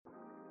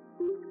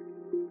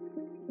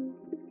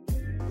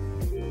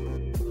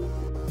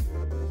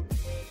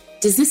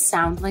Does this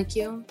sound like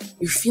you?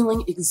 You're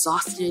feeling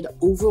exhausted,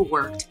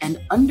 overworked,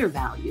 and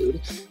undervalued,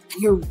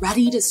 and you're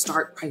ready to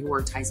start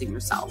prioritizing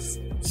yourself.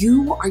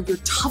 You are your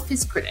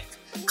toughest critic,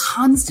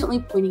 constantly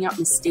pointing out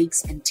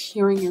mistakes and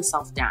tearing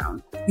yourself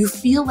down. You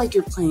feel like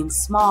you're playing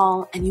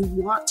small and you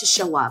want to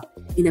show up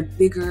in a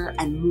bigger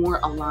and more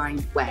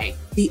aligned way.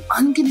 The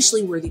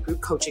Unconditionally Worthy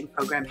Group Coaching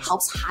Program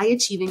helps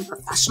high-achieving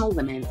professional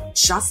women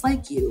just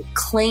like you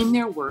claim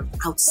their worth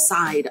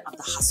outside of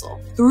the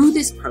hustle. Through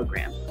this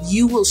program,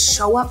 you will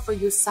show up for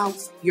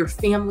yourself, your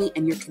family,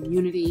 and your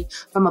community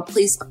from a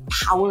place of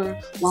power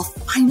while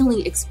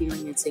finally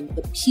experiencing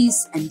the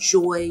peace and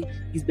joy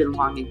you've been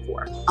longing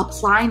for.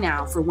 Apply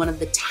now for one of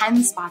the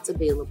 10 spots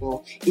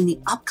available in the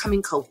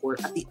upcoming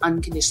cohort of the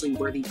Unconditionally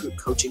Worthy Group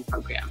Coaching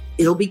Program.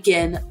 It'll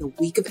begin the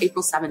week of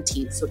April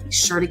 17th, so be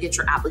sure to get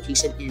your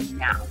application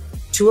in now.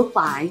 To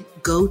apply,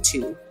 go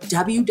to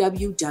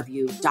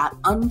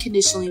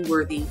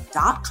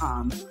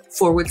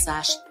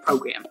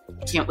www.unconditionallyworthy.com/program.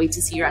 Can't wait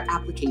to see your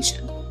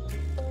application.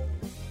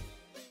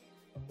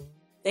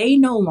 They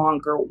no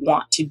longer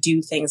want to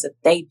do things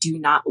that they do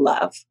not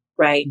love,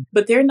 right?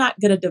 But they're not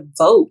going to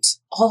devote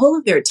all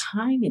of their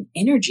time and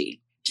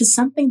energy to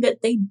something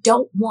that they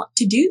don't want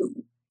to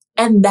do.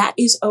 And that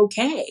is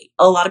okay.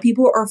 A lot of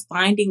people are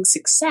finding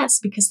success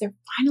because they're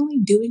finally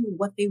doing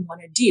what they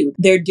want to do.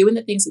 They're doing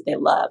the things that they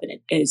love, and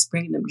it is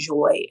bringing them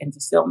joy and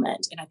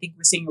fulfillment. And I think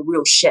we're seeing a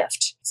real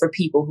shift for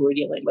people who are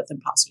dealing with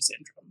imposter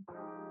syndrome.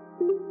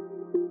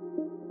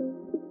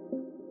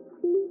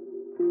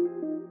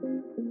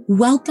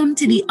 Welcome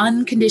to the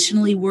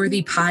Unconditionally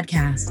Worthy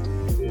podcast.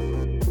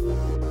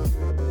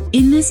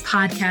 In this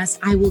podcast,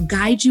 I will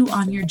guide you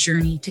on your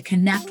journey to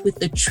connect with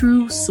the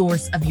true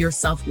source of your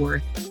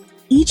self-worth.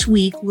 Each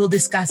week, we'll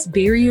discuss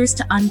barriers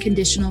to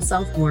unconditional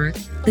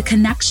self-worth, the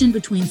connection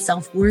between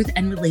self-worth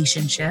and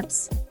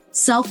relationships,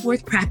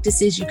 self-worth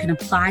practices you can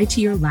apply to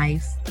your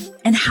life,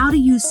 and how to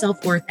use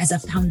self-worth as a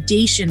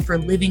foundation for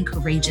living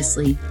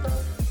courageously.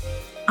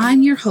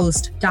 I'm your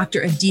host,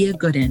 Dr. Adia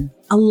Gooden,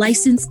 a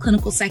licensed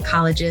clinical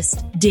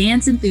psychologist,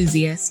 dance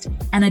enthusiast,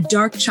 and a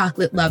dark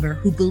chocolate lover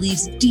who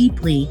believes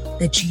deeply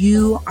that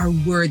you are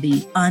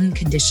worthy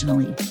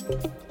unconditionally.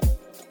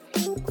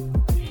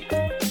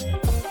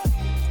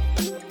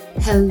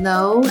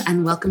 Hello,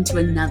 and welcome to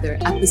another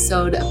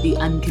episode of the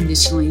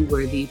Unconditionally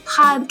Worthy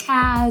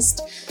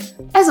podcast.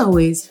 As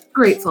always,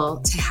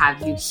 grateful to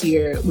have you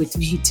here with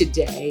me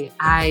today.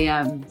 I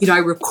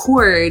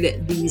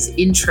record these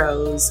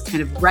intros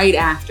kind of right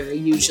after,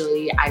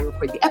 usually I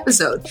record the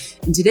episode.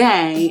 And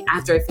today,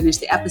 after I finished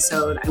the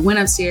episode, I went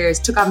upstairs,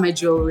 took off my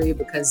jewelry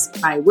because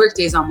my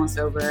workday is almost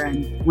over.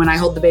 And when I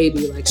hold the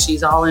baby,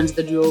 she's all into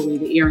the jewelry,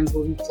 the earrings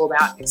will be pulled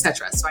out,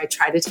 etc. So I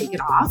tried to take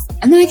it off.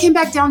 And then I came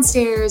back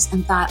downstairs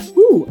and thought,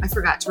 I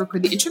forgot to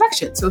record the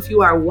introduction. So if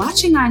you are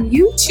watching on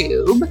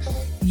YouTube,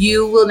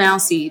 you will now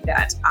see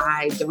that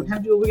I don't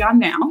have jewelry on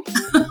now,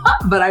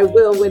 but I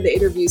will when the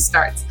interview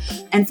starts.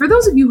 And for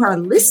those of you who are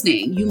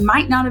listening, you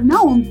might not have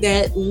known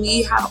that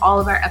we have all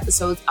of our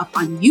episodes up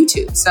on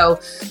YouTube. So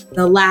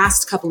the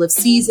last couple of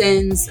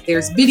seasons,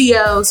 there's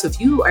video. So if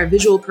you are a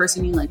visual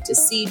person, you like to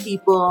see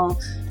people,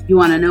 you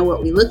want to know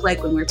what we look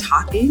like when we're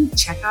talking,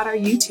 check out our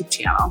YouTube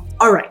channel.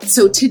 All right.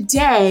 So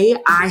today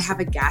I have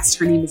a guest.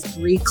 Her name is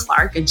Bree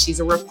Clark, and she's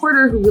a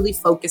reporter who really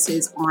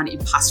focuses on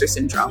imposter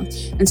syndrome.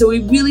 And so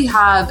we really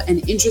have an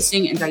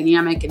interesting and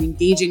dynamic and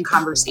engaging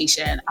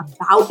conversation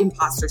about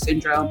imposter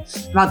syndrome,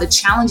 about the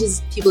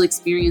challenges people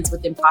experience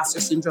with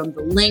imposter syndrome,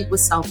 the link with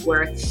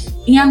self-worth,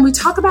 and we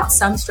talk about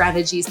some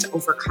strategies to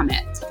overcome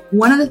it.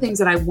 One of the things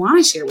that I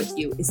want to share with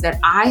you is that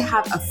I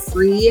have a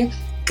free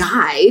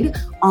guide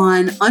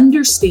on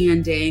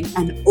understanding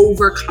and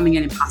overcoming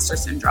an imposter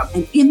syndrome.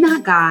 And in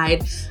that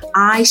guide,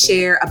 I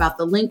share about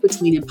the link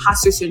between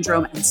imposter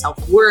syndrome and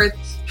self-worth,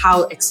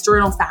 how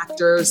external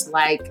factors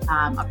like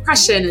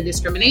oppression and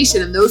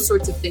discrimination and those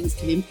sorts of things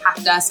can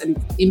impact us and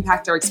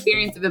impact our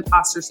experience of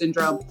imposter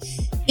syndrome.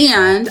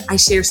 And I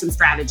share some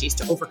strategies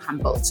to overcome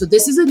both. So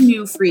this is a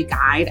new free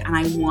guide, and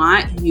I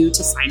want you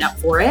to sign up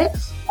for it.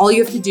 All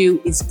you have to do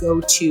is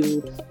go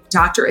to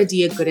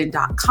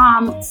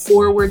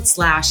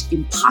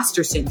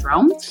dradiagooden.com/imposter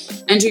syndrome,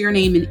 enter your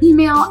name and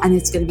email, and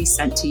it's going to be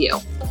sent to you.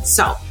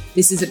 So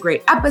this is a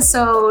great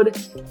episode.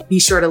 Be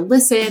sure to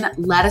listen.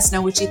 Let us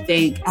know what you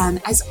think. And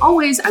as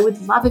always, I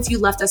would love if you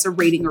left us a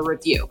rating or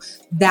review.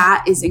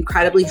 That is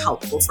incredibly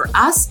helpful for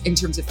us in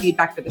terms of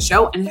feedback for the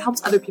show, and it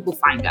helps other people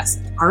find us.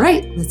 All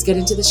right, let's get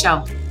into the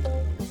show.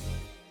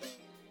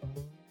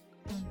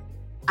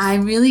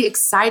 I'm really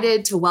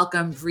excited to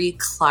welcome Bree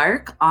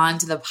Clark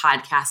onto the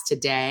podcast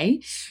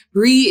today.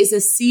 Bree is a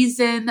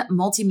seasoned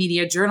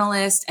multimedia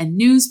journalist and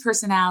news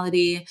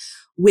personality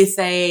with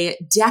a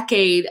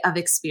decade of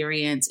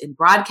experience in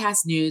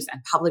broadcast news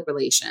and public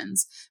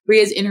relations. Bree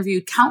has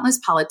interviewed countless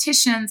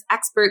politicians,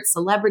 experts,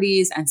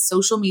 celebrities, and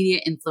social media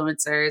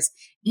influencers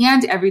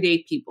and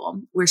everyday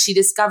people, where she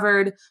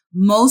discovered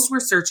most were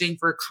searching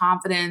for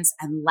confidence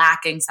and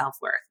lacking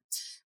self-worth.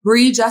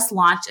 Bree just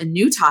launched a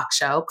new talk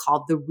show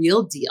called The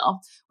Real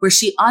Deal, where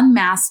she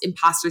unmasks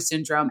imposter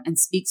syndrome and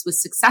speaks with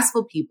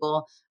successful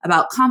people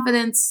about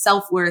confidence,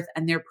 self-worth,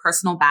 and their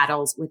personal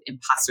battles with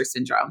imposter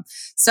syndrome.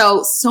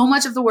 So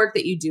much of the work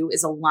that you do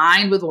is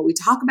aligned with what we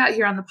talk about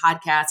here on the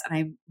podcast, and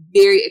I'm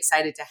very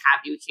excited to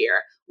have you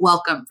here.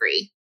 Welcome,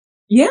 Bree.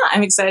 Yeah,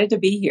 I'm excited to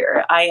be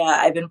here.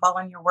 I've been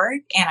following your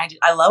work, and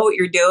I love what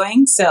you're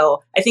doing.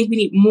 So I think we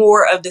need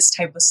more of this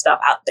type of stuff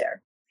out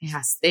there.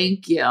 Yes,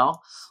 thank you.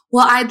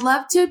 Well, I'd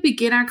love to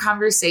begin our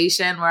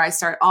conversation where I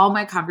start all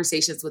my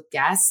conversations with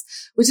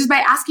guests, which is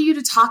by asking you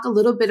to talk a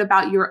little bit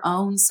about your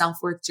own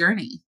self-worth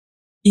journey.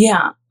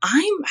 Yeah,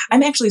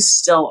 I'm actually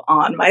still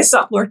on my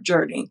self-worth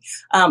journey.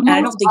 And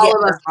I don't think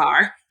all of us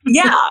are.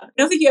 Yeah, I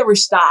don't think you ever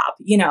stop.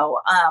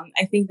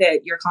 I think that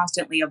you're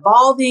constantly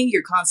evolving,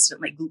 you're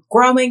constantly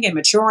growing and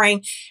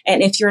maturing.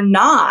 And if you're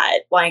not,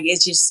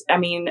 it's just,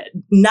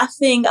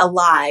 nothing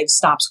alive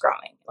stops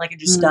growing. It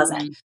just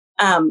doesn't.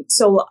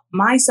 So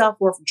my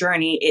self-worth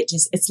journey,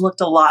 it's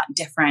looked a lot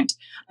different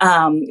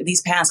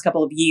these past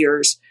couple of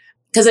years.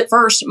 Because at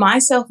first, my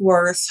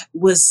self-worth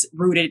was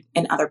rooted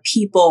in other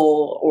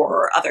people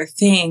or other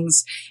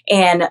things,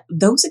 and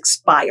those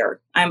expire.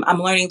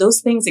 I'm learning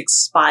those things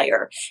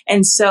expire.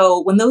 And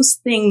so when those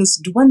things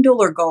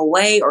dwindle or go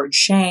away or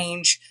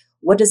change,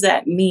 what does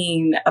that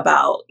mean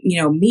about,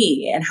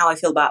 me and how I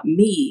feel about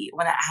me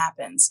when that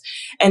happens?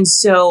 And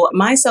so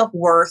my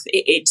self-worth,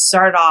 it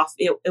started off,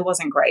 it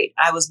wasn't great.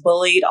 I was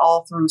bullied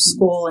all through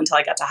school until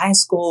I got to high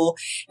school.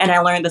 And I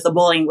learned that the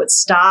bullying would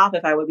stop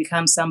if I would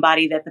become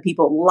somebody that the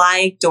people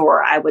liked,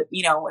 or I would,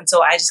 and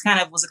so I just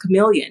kind of was a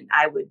chameleon.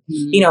 I would,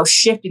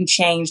 shift and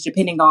change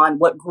depending on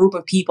what group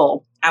of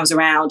people I was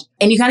around.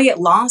 And you kind of get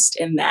lost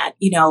in that,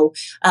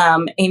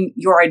 and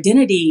your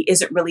identity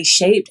isn't really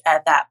shaped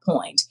at that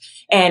point.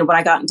 And when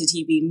I got into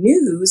TV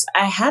news,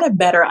 I had a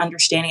better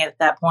understanding at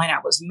that point. I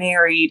was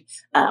married.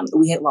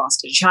 We had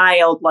lost a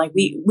child.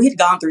 We had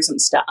gone through some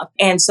stuff.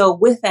 And so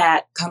with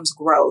that comes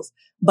growth.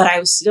 But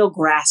I was still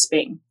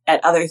grasping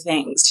at other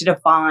things to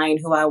define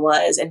who I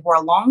was. And for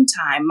a long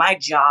time, my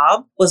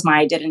job was my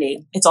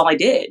identity. It's all I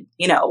did.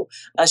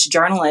 As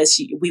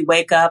journalists, we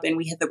wake up and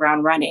we hit the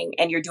ground running,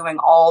 and you're doing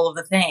all of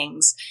the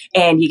things,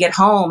 and you get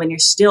home and you're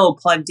still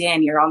plugged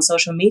in. You're on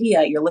social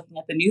media. You're looking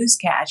at the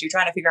newscast. You're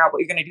trying to figure out what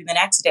you're going to do the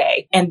next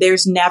day. And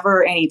there's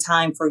never any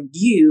time for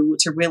you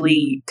to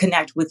really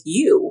connect with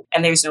you.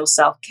 And there's no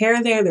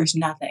self-care there. There's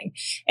nothing.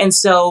 And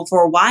so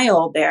for a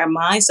while there,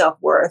 my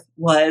self-worth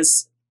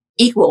was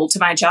equal to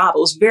my job. It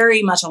was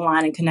very much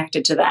aligned and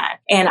connected to that.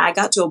 And I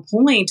got to a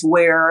point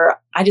where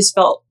I just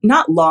felt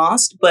not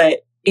lost,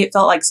 but it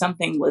felt like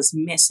something was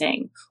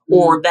missing,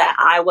 or that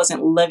I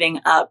wasn't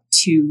living up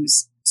to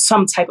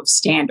some type of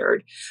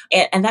standard.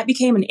 And that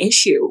became an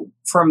issue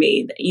for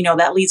me.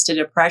 That leads to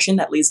depression,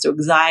 that leads to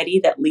anxiety,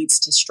 that leads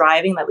to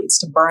striving, that leads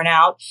to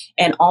burnout.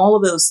 And all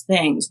of those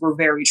things were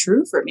very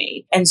true for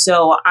me. And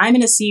so I'm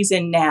in a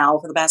season now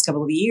for the past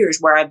couple of years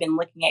where I've been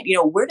looking at,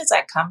 where does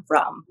that come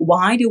from?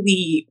 Why do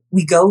we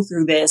go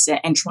through this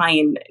and try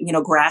and,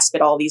 grasp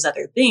at all these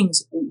other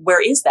things?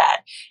 Where is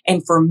that?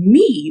 And for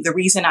me, the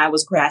reason I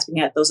was grasping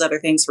at those other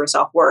things for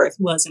self-worth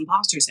was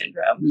imposter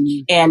syndrome.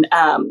 And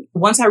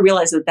once I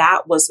realized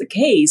that was the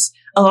case,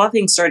 a lot of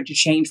things started to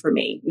change for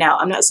me. Now,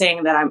 I'm not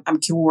saying that I'm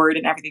cured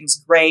and everything's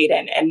great.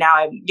 And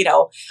now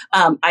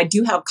I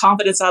do have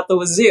confidence out the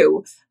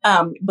wazoo.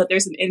 But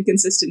there's an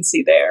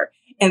inconsistency there.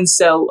 And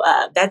so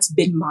that's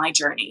been my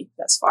journey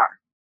thus far.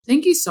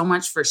 Thank you so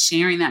much for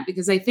sharing that,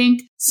 because I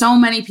think so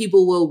many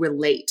people will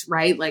relate,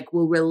 right?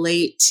 Will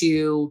relate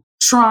to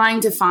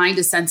trying to find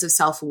a sense of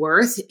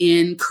self-worth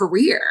in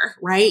career,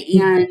 right?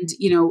 And,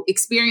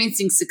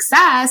 experiencing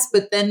success,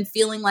 but then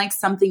feeling like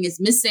something is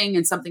missing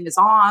and something is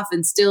off,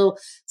 and still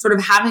sort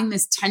of having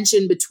this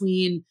tension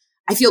between,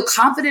 I feel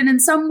confident in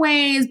some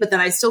ways, but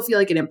then I still feel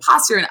like an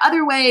imposter in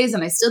other ways,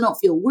 and I still don't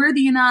feel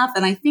worthy enough.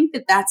 And I think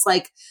that that's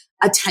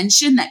a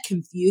tension that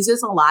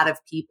confuses a lot of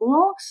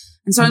people.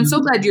 And so I'm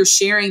so glad you're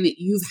sharing that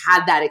you've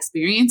had that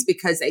experience,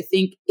 because I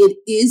think it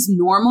is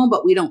normal,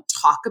 but we don't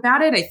talk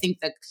about it. I think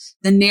that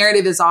the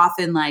narrative is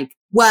often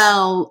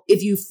well,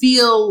 if you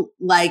feel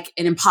like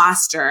an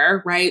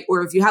imposter, right?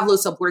 Or if you have low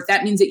self-worth,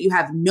 that means that you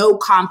have no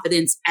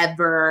confidence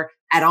ever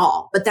at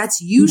all. But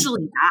that's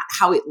usually not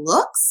how it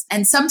looks.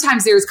 And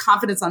sometimes there's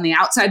confidence on the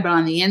outside, but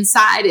on the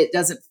inside,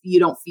 you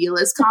don't feel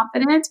as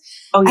confident.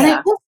 Oh,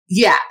 yeah.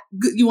 Yeah.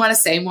 You want to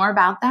say more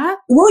about that?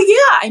 Well,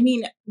 yeah.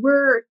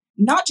 We're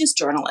not just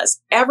journalists,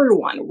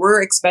 everyone,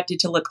 we're expected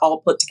to look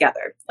all put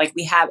together.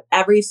 We have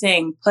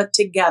everything put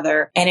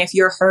together. And if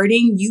you're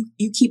hurting,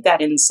 you keep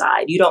that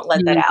inside. You don't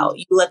let that out.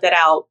 You let that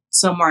out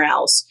somewhere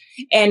else.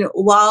 And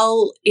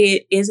while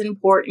it is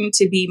important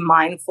to be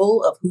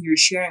mindful of who you're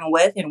sharing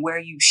with and where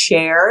you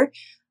share,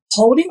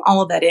 holding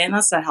all of that in,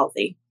 that's not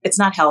healthy. It's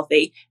not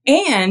healthy.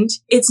 And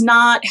it's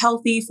not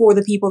healthy for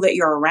the people that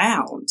you're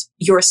around.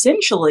 You're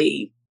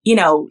essentially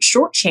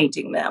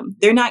shortchanging them.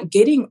 They're not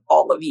getting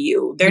all of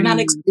you. They're not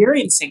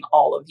experiencing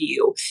all of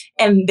you.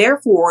 And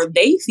therefore,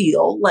 they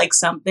feel like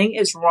something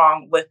is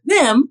wrong with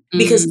them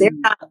because they're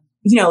not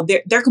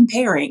they're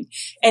comparing.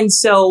 And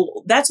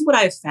so that's what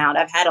I've found.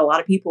 I've had a lot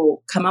of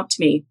people come up to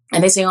me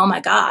and they say, oh my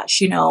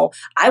gosh,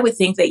 I would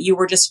think that you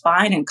were just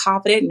fine and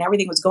confident and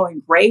everything was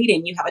going great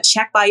and you have a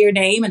check by your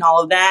name and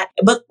all of that.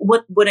 But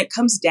when it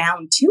comes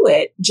down to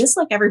it, just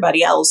like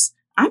everybody else,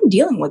 I'm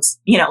dealing with,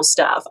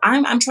 stuff.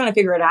 I'm trying to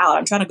figure it out.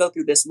 I'm trying to go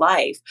through this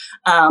life,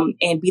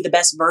 and be the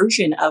best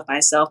version of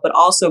myself, but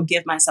also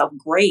give myself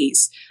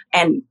grace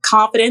and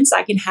confidence.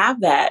 I can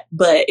have that,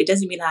 but it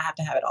doesn't mean I have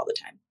to have it all the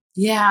time.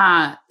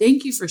 Yeah.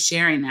 Thank you for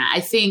sharing that. I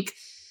think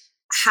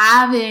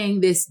having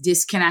this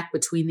disconnect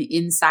between the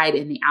inside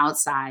and the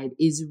outside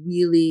is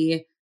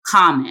really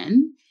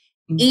common.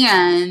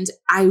 And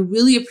I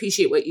really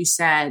appreciate what you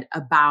said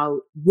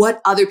about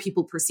what other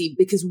people perceive,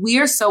 because we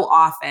are so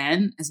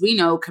often, as we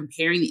know,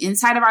 comparing the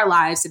inside of our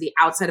lives to the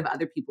outside of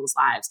other people's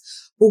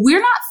lives. But we're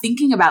not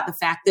thinking about the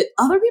fact that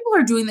other people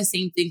are doing the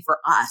same thing for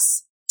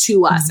us,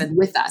 to us, and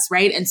with us,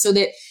 right? And so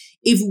that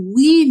if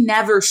we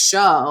never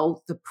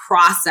show the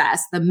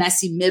process, the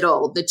messy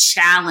middle, the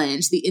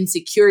challenge, the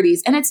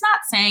insecurities, and it's not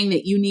saying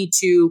that you need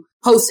to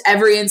post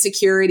every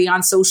insecurity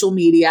on social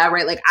media,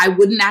 right? Like I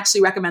wouldn't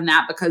actually recommend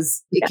that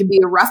because it can be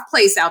a rough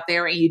place out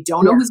there and you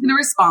don't know who's going to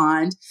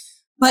respond.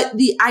 But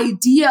the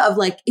idea of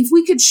like, if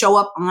we could show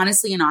up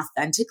honestly and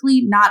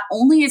authentically, not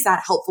only is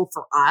that helpful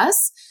for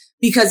us,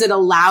 because it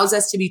allows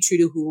us to be true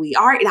to who we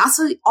are, it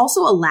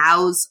also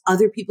allows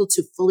other people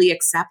to fully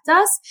accept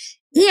us.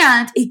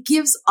 And it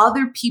gives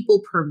other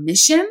people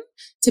permission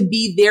to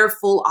be their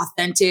full,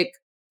 authentic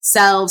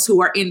selves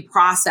who are in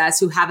process,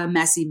 who have a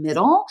messy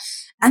middle.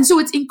 And so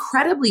it's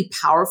incredibly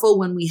powerful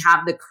when we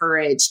have the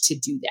courage to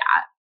do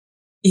that.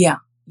 Yeah.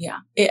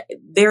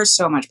 There's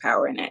so much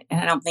power in it.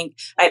 And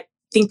I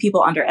think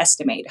people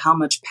underestimate how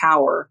much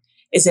power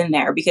is in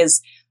there,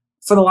 because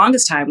for the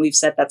longest time, we've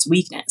said that's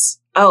weakness.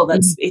 Oh,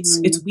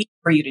 it's weak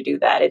for you to do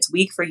that. It's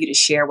weak for you to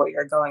share what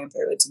you're going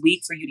through. It's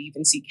weak for you to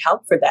even seek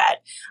help for that.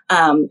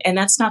 And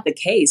that's not the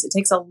case. It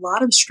takes a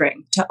lot of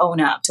strength to own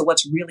up to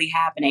what's really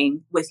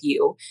happening with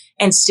you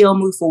and still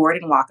move forward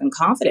and walk in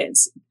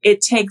confidence.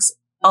 It takes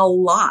a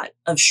lot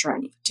of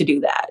strength to do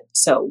that.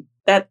 So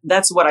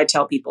that's what I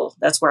tell people.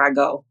 That's where I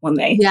go when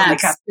they come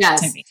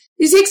to me.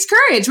 It takes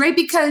courage, right?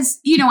 Because,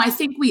 I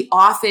think we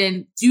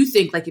often do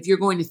think like if you're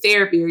going to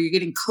therapy or you're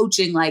getting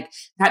coaching, like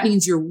that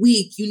means you're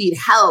weak, you need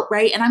help,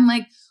 right? And I'm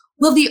like,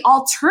 well, the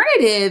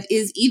alternative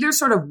is either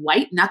sort of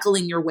white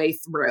knuckling your way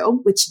through,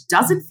 which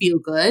doesn't feel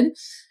good.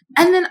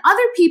 And then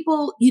other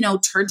people,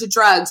 turn to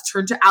drugs,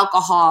 turn to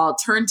alcohol,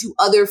 turn to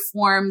other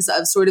forms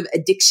of sort of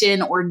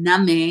addiction or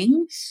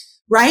numbing,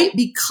 right?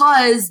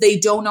 Because they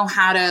don't know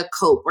how to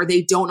cope or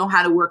they don't know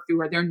how to work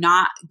through, or they're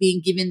not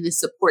being given the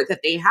support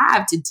that they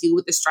have to deal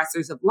with the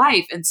stressors of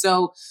life. And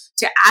so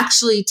to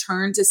actually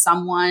turn to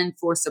someone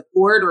for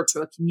support or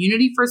to a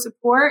community for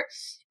support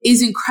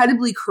is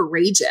incredibly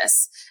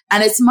courageous.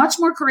 And it's much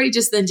more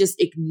courageous than just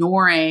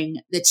ignoring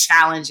the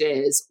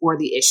challenges or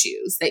the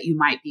issues that you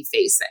might be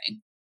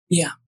facing.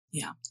 Yeah,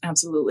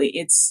 absolutely.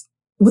 It's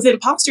with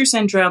imposter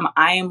syndrome,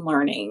 I am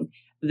learning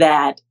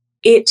that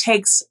it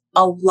takes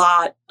a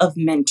lot of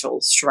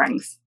mental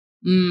strength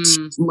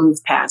to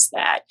move past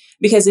that,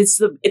 because it's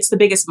the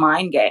biggest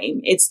mind game.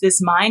 It's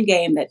this mind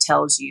game that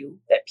tells you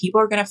that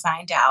people are going to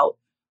find out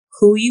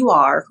who you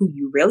are, who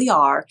you really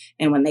are.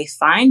 And when they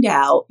find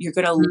out, you're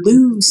going to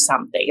lose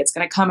something. It's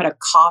going to come at a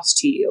cost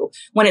to you,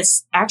 when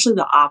it's actually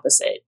the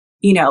opposite.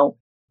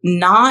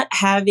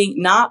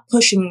 Not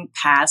pushing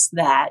past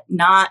that,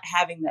 not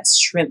having that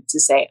strength to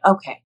say,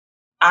 okay,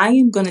 I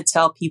am going to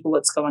tell people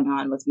what's going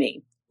on with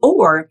me.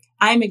 Or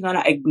I'm going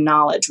to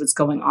acknowledge what's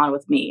going on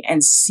with me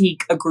and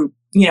seek a group,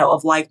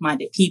 of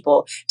like-minded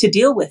people to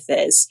deal with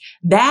this.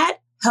 That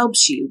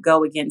helps you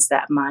go against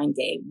that mind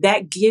game.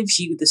 That gives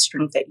you the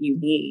strength that you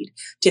need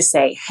to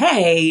say,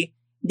 hey,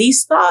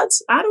 these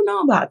thoughts, I don't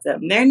know about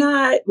them. They're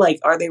not like,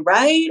 are they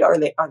right? Are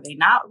they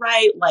not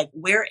right? Like,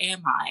 where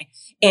am I?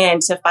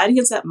 And to fight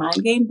against that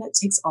mind game, that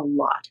takes a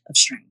lot of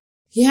strength.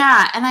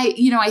 Yeah. And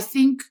I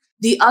think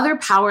the other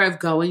power of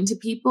going to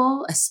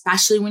people,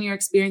 especially when you're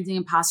experiencing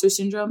imposter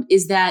syndrome,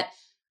 is that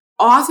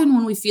often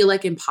when we feel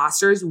like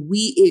imposters,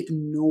 we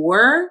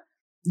ignore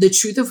the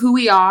truth of who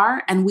we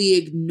are and we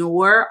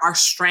ignore our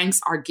strengths,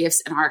 our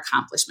gifts, and our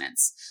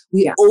accomplishments.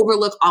 We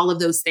overlook all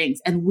of those things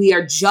and we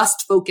are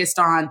just focused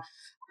on,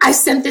 I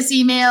sent this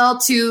email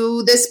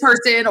to this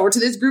person or to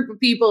this group of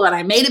people and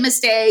I made a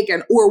mistake,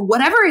 or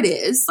whatever it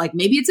is. Like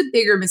maybe it's a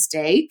bigger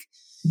mistake.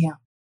 Yeah.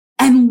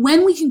 And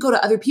when we can go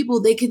to other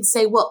people, they can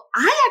say, well,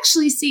 I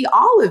actually see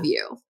all of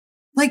you.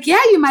 Like,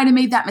 yeah, you might have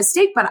made that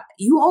mistake, but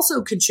you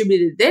also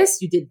contributed this,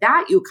 you did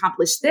that, you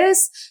accomplished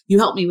this, you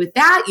helped me with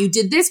that, you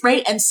did this,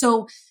 right? And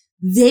so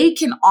they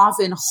can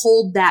often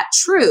hold that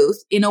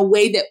truth in a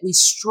way that we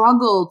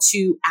struggle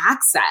to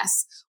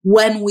access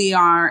when we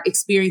are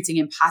experiencing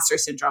imposter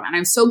syndrome. And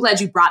I'm so glad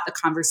you brought the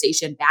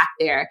conversation back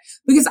there,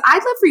 because I'd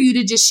love for you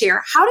to just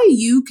share, how do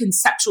you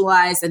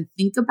conceptualize and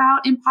think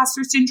about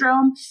imposter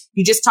syndrome?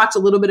 You just talked a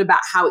little bit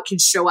about how it can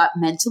show up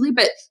mentally,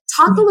 but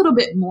talk a little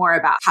bit more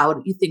about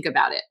how you think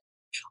about it.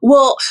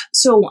 Well,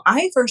 so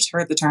I first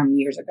heard the term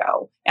years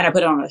ago, and I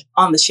put it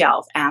on the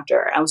shelf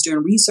after I was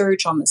doing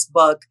research on this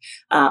book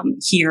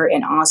here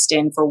in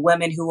Austin for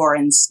women who are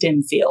in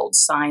STEM fields: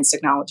 science,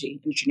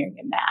 technology, engineering,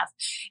 and math.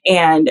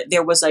 And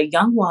there was a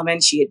young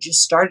woman; she had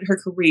just started her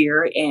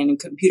career in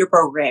computer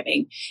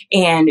programming,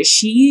 and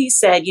she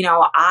said,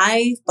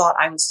 I thought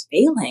I was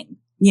failing.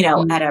 At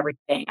Mm.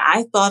 everything.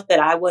 I thought that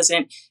I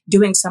wasn't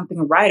doing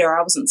something right, or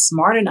I wasn't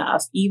smart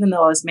enough, even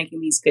though I was making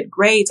these good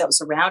grades. I was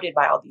surrounded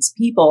by all these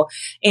people.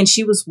 And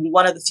she was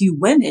one of the few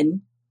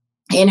women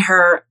in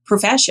her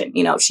profession.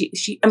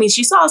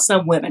 She saw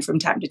some women from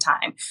time to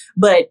time,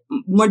 but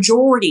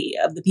majority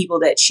of the people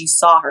that she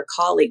saw, her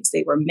colleagues,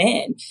 they were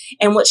men.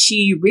 And what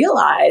she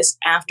realized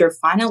after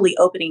finally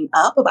opening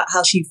up about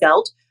how she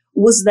felt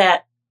was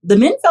that the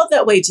men felt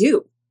that way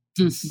too.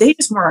 They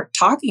just weren't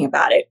talking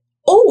about it,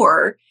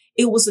 or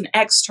it was an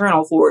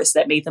external force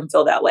that made them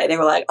feel that way. They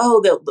were like,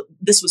 "Oh,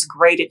 this was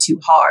graded too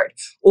hard,"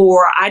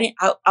 or I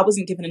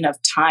wasn't given enough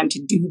time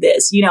to do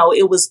this."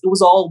 It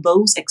was all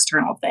those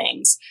external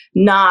things,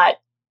 not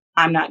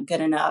I'm not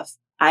good enough.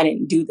 I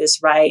didn't do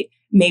this right.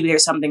 Maybe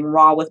there's something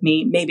wrong with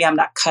me. Maybe I'm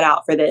not cut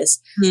out for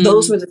this.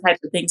 Those were the types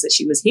of things that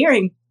she was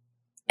hearing.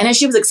 And as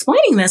she was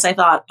explaining this, I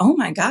thought, oh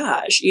my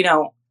gosh,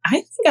 I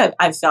think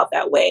I've felt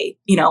that way,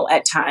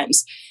 at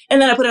times.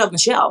 And then I put it on the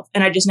shelf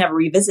and I just never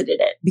revisited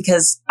it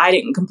because I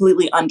didn't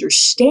completely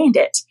understand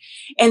it.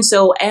 And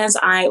so as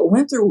I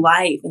went through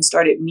life and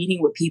started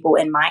meeting with people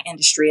in my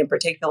industry, in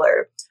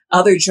particular,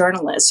 other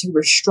journalists who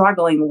were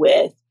struggling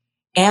with,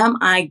 am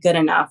I good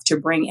enough to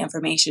bring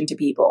information to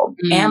people?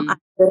 Am I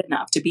good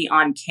enough to be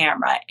on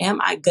camera? Am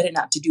I good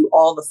enough to do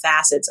all the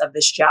facets of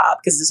this job?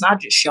 Because it's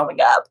not just showing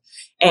up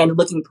and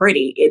looking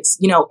pretty. It's,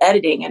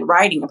 editing and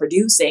writing and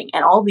producing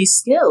and all these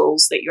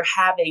skills that you're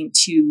having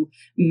to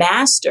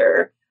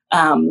master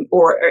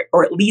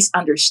or at least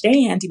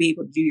understand to be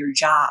able to do your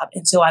job.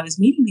 And so I was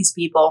meeting these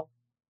people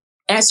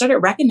and I started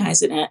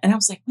recognizing it. And I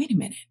was like, wait a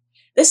minute,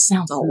 this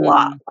sounds a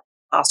lot like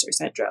imposter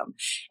syndrome.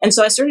 And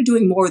so I started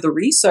doing more of the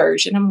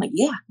research and I'm like,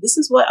 yeah, this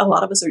is what a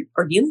lot of us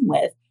are dealing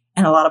with.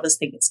 And a lot of us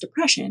think it's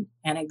depression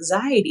and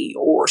anxiety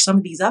or some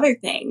of these other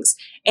things.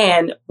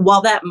 And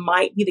while that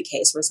might be the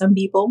case for some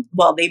people,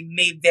 while they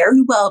may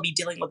very well be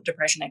dealing with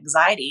depression and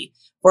anxiety,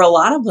 for a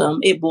lot of them,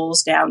 it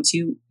boils down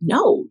to,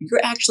 no,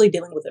 you're actually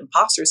dealing with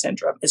imposter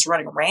syndrome. It's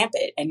running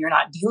rampant and you're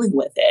not dealing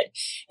with it.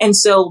 And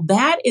so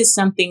that is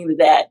something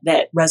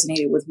that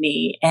resonated with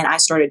me. And I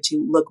started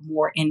to look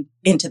more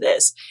into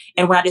this.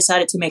 And when I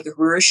decided to make a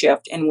career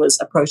shift and was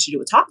approached to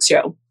do a talk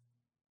show,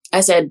 I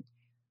said,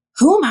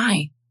 who am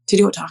I to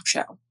do a talk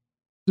show?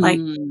 Like,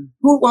 who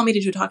would want me to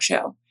do a talk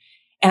show?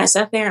 And I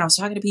sat there and I was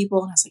talking to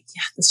people and I was like,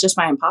 yeah, that's just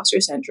my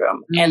imposter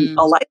syndrome. And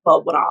a light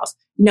bulb went off.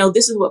 No,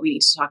 this is what we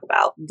need to talk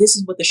about. This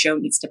is what the show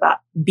needs to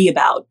be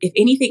about. If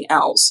anything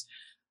else,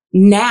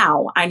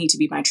 now I need to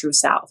be my true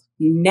self.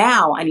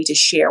 Now I need to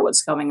share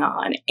what's going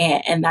on.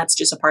 And that's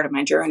just a part of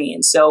my journey.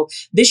 And so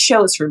this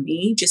show is for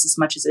me just as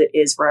much as it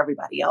is for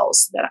everybody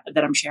else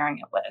that I'm sharing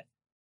it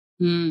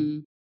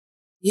with.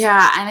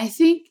 Yeah. And I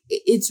think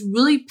it's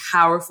really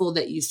powerful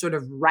that you sort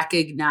of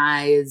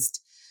recognized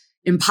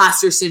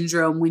imposter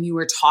syndrome when you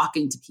were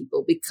talking to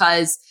people,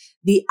 because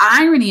the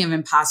irony of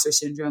imposter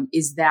syndrome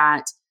is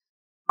that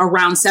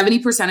around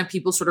 70% of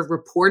people sort of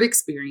report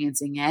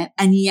experiencing it.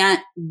 And yet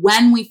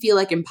when we feel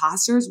like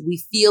imposters,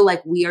 we feel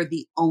like we are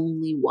the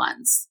only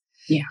ones.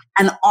 Yeah.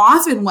 And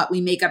often what we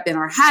make up in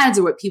our heads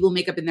or what people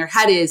make up in their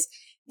head is,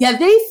 yeah,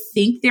 they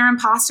think they're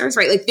imposters,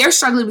 right? Like they're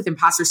struggling with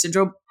imposter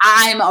syndrome.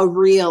 I'm a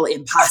real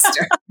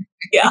imposter.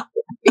 Yeah.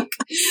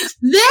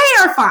 They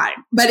are fine,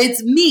 but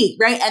it's me,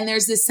 right? And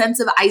there's this sense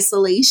of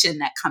isolation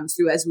that comes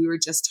through as we were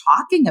just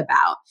talking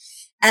about.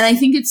 And I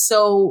think it's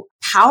so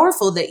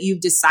powerful that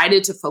you've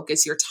decided to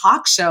focus your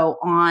talk show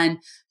on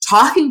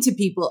talking to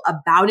people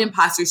about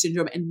imposter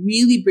syndrome and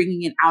really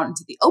bringing it out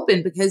into the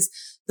open, because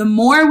the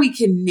more we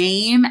can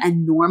name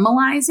and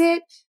normalize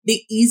it,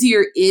 the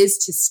easier it is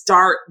to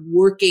start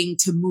working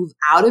to move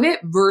out of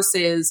it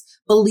versus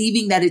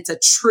believing that it's a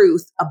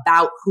truth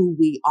about who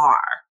we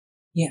are.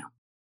 Yeah.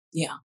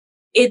 Yeah.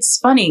 It's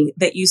funny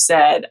that you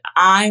said,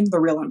 I'm the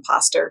real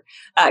imposter,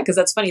 because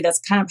that's funny. That's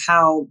kind of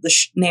how the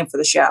name for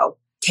the show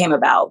came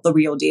about, The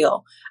Real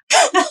Deal.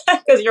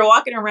 Because you're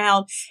walking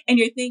around and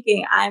you're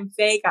thinking, I'm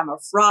fake, I'm a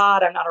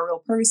fraud, I'm not a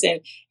real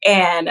person.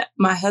 And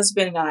my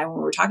husband and I, when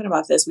we were talking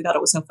about this, we thought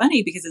it was so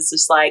funny because it's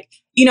just like,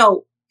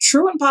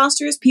 true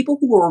imposters, people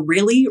who are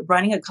really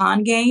running a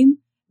con game,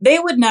 they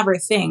would never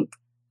think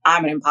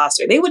I'm an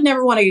imposter. They would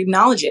never want to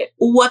acknowledge it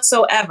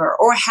whatsoever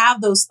or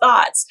have those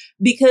thoughts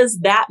because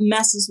that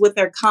messes with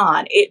their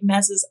con. It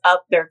messes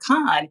up their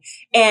con.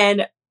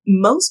 And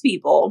most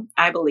people,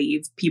 I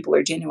believe, people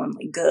are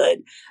genuinely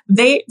good.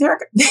 They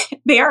aren't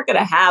going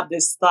to have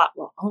this thought,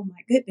 well, oh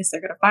my goodness,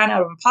 they're going to find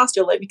out I'm an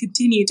imposter. Let me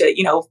continue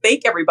to,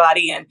 fake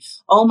everybody. And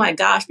oh my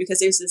gosh, because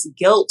there's this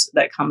guilt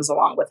that comes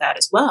along with that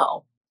as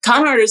well.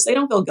 Con artists, they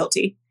don't feel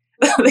guilty.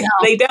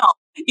 They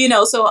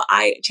don't. So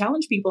I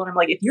challenge people and I'm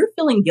like, if you're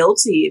feeling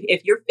guilty,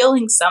 if you're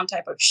feeling some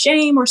type of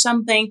shame or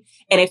something,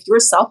 and if your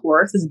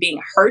self-worth is being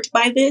hurt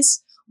by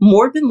this,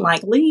 more than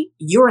likely,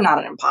 you're not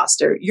an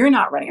imposter. You're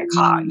not running a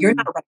con. You're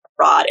not running a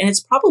fraud. And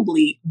it's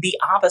probably the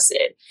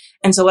opposite.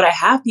 And so what I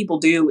have people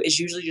do is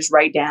usually just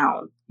write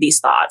down these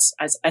thoughts.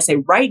 As I say,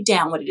 write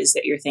down what it is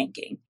that you're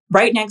thinking.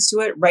 Right next to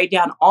it, write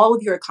down all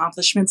of your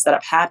accomplishments that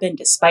have happened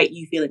despite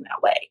you feeling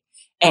that way.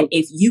 And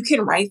if you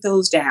can write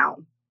those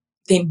down,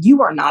 then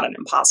you are not an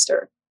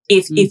imposter.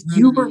 If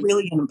you were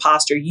really an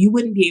imposter, you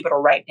wouldn't be able to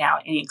write down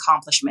any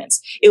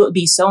accomplishments. It would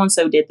be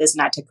so-and-so did this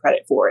and I took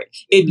credit for it.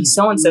 It'd be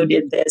so-and-so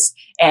did this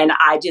and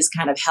I just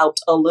kind of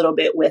helped a little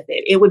bit with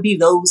it. It would be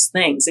those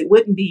things. It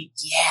wouldn't be,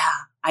 yeah,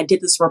 I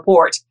did this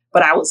report,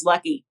 but I was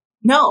lucky.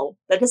 No,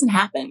 that doesn't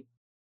happen.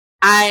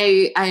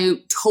 I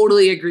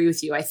totally agree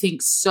with you. I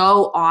think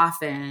so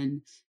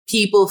often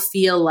people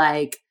feel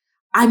like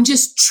I'm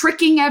just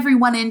tricking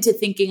everyone into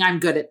thinking I'm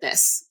good at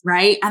this,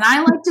 right? And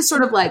I like to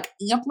sort of like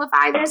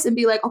amplify this and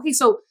be like, okay,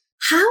 so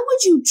how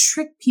would you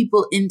trick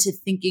people into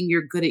thinking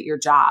you're good at your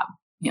job?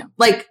 Yeah.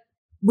 Like,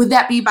 would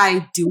that be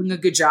by doing a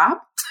good job?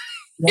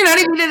 You know what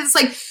I mean? And it's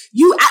like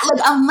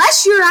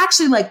unless you're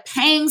actually like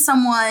paying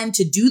someone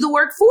to do the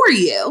work for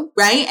you,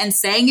 right? And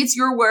saying it's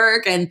your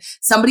work and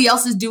somebody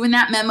else is doing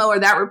that memo or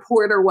that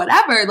report or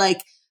whatever,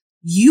 like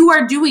you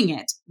are doing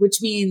it, which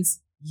means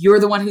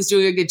you're the one who's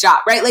doing a good job,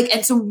 right? Like,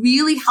 and so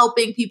really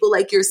helping people,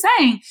 like you're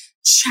saying,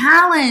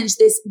 challenge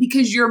this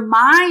because your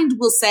mind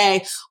will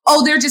say,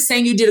 oh, they're just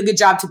saying you did a good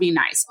job to be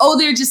nice. Oh,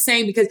 they're just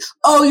saying because,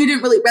 oh, you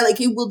didn't really, right? Like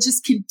it will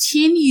just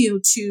continue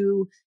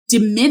to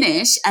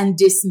diminish and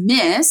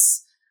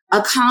dismiss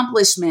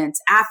accomplishments,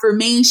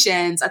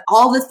 affirmations,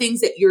 all the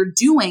things that you're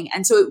doing.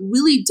 And so it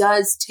really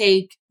does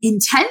take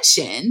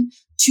intention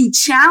to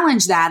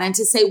challenge that and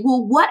to say,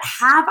 well, what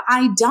have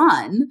I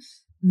done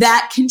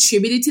that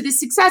contributed to this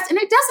success? And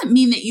it doesn't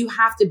mean that you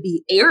have to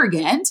be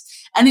arrogant.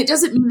 And it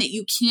doesn't mean that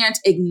you can't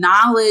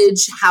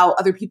acknowledge how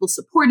other people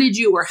supported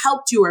you or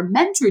helped you or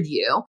mentored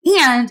you.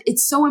 And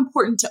it's so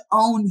important to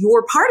own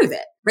your part of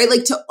it, right?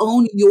 Like to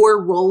own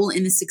your role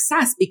in the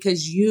success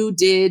because you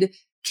did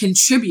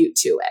contribute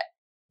to it.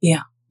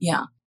 Yeah.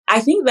 Yeah.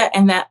 I think that,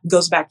 and that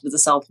goes back to the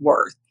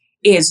self-worth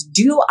is,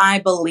 do I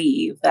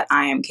believe that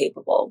I am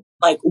capable?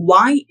 Like,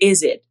 why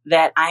is it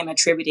that I'm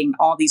attributing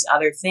all these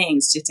other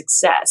things to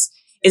success?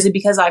 Is it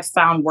because I've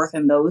found worth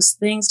in those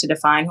things to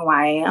define who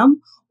I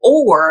am?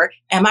 Or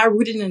am I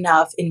rooted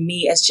enough in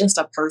me as just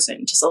a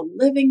person, just a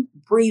living,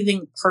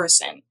 breathing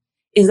person?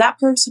 Is that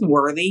person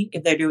worthy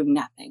if they're doing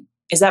nothing?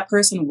 Is that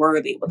person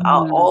worthy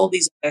without all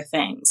these other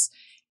things?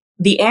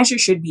 The answer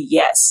should be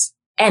yes.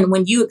 And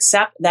when you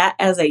accept that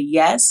as a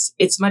yes,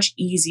 it's much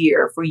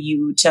easier for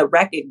you to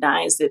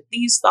recognize that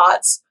these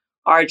thoughts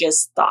are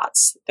just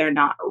thoughts. They're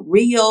not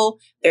real.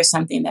 There's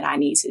something that I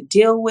need to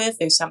deal with.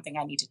 There's something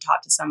I need to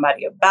talk to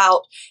somebody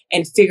about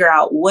and figure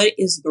out what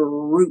is the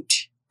root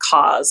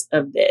cause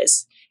of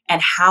this.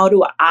 And how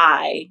do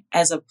I,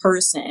 as a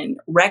person,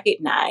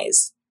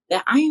 recognize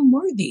that I am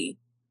worthy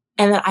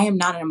and that I am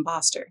not an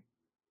imposter?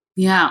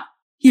 Yeah.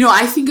 You know,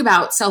 I think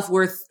about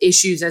self-worth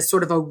issues as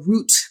sort of a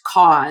root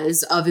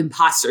cause of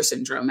imposter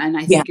syndrome. And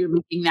I think you're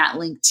making that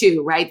link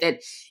too, right? That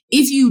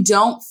if you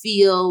don't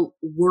feel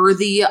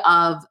worthy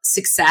of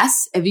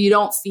success, if you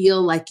don't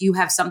feel like you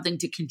have something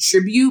to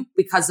contribute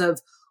because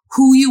of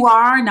who you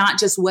are, not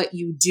just what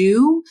you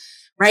do,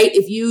 right?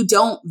 If you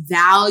don't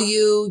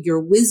value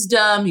your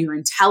wisdom, your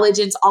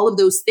intelligence, all of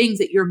those things,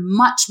 that you're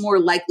much more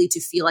likely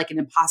to feel like an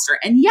imposter.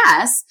 And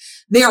yes,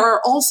 there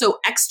are also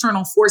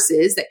external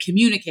forces that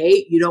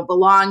communicate you don't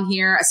belong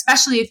here,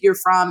 especially if you're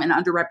from an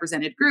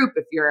underrepresented group,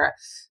 if you're a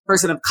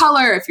person of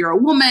color, if you're a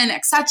woman,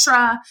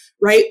 etc.,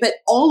 right? But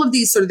all of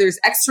these there's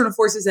external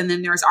forces and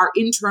then there's our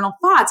internal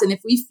thoughts. And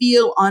if we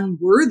feel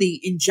unworthy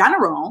in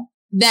general,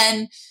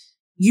 then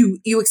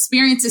you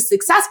experience this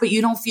success, but you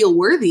don't feel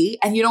worthy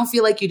and you don't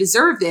feel like you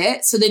deserved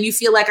it. So then you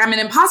feel like I'm an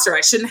imposter.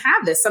 I shouldn't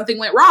have this. Something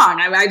went wrong.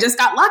 I just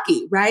got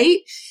lucky, right?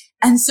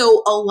 And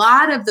so a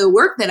lot of the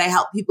work that I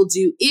help people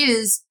do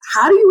is,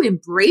 how do you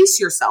embrace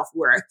your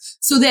self-worth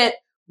so that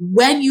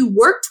when you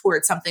work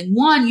towards something,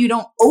 one, you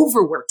don't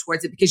overwork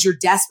towards it because you're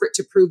desperate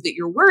to prove that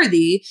you're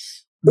worthy,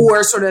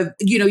 or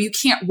you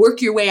can't work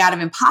your way out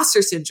of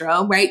imposter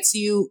syndrome, right? So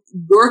you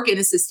work in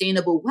a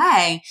sustainable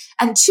way.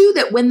 And two,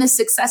 that when the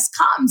success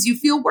comes, you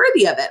feel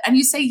worthy of it. And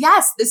you say,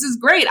 yes, this is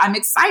great. I'm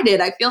excited.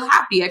 I feel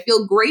happy. I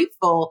feel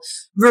grateful,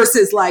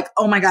 versus like,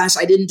 oh my gosh,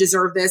 I didn't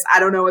deserve this. I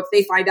don't know if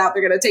they find out,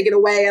 they're going to take it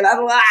away. And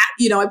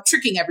I'm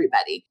tricking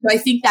everybody. So I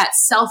think that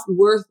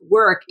self-worth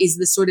work is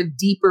the sort of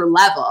deeper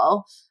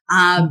level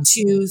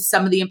to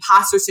some of the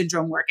imposter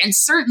syndrome work. And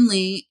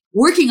certainly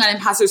working on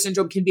imposter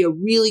syndrome can be a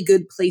really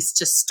good place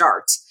to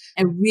start,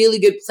 a really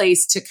good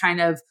place to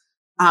kind of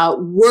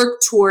work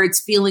towards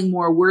feeling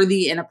more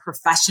worthy in a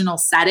professional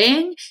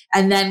setting,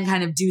 and then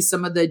kind of do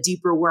some of the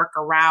deeper work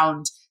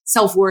around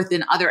self-worth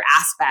in other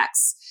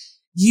aspects.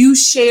 You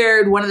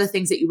shared one of the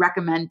things that you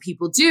recommend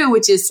people do,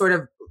 which is sort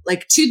of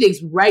like two things: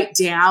 write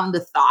down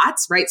the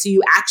thoughts, right? So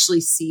you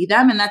actually see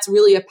them. And that's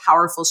really a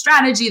powerful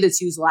strategy that's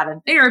used a lot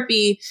in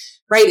therapy,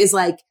 right? Is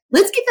like,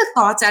 let's get the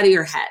thoughts out of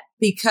your head,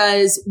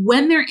 because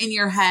when they're in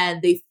your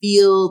head, they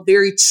feel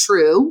very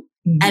true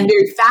and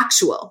very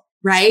factual,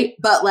 right?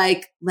 But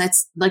like,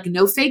 let's like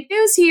no fake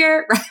news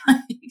here, right?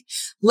 Like,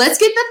 let's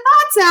get the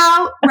thoughts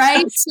out,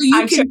 right? So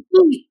you can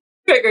see.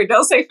 Triggered.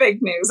 Don't say fake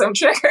news. I'm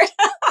triggered.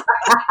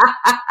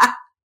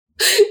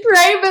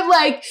 Right? But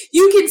like,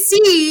 you can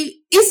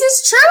see, is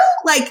this true?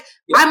 Like,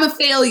 I'm a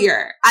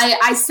failure.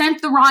 I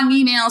sent the wrong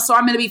email, so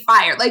I'm going to be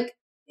fired. Like,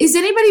 is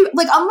anybody,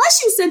 like,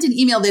 unless you sent an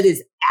email that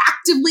is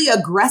actively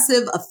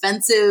aggressive,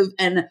 offensive,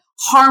 and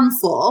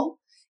harmful,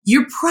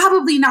 you're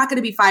probably not going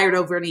to be fired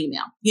over an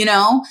email, you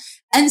know?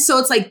 And so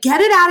it's like,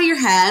 get it out of your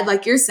head,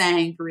 like you're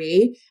saying,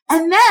 Bree.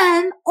 And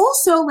then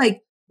also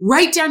like,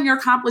 write down your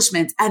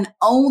accomplishments and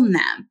own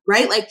them,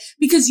 right? Like,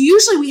 because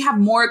usually we have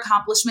more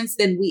accomplishments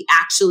than we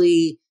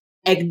actually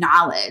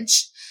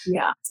acknowledge.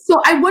 Yeah.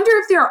 So I wonder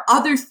if there are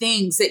other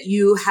things that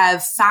you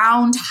have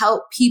found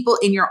help people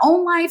in your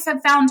own life,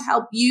 have found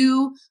help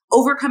you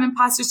overcome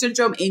imposter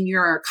syndrome in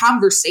your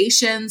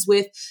conversations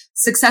with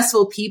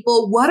successful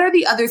people. What are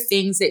the other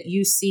things that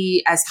you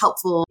see as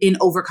helpful in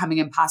overcoming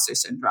imposter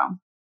syndrome?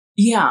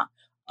 Yeah.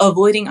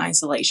 Avoiding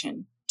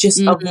isolation. Just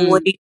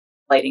avoiding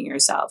isolating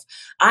yourself.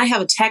 I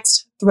have a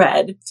text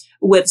thread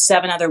with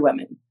 7 other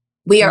women.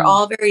 We are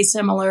all very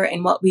similar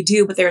in what we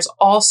do, but there's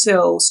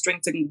also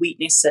strengths and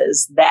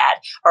weaknesses that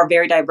are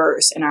very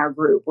diverse in our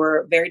group.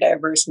 We're very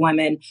diverse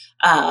women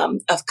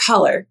of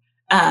color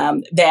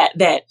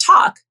that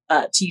talk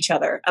to each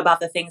other about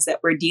the things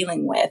that we're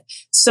dealing with,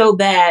 so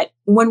that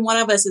when one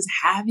of us is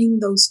having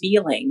those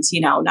feelings,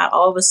 you know, not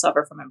all of us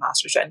suffer from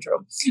imposter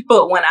syndrome,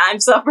 but when I'm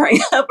suffering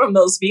from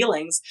those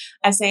feelings,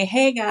 I say,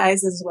 hey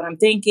guys, this is what I'm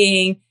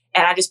thinking.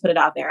 And I just put it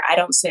out there. I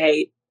don't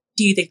say,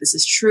 do you think this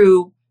is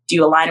true? Do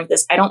you align with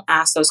this? I don't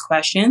ask those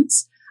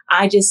questions.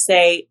 I just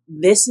say,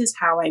 this is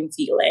how I'm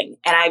feeling.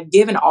 And I've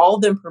given all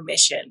of them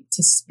permission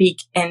to speak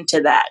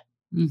into that.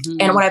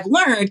 And what I've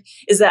learned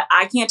is that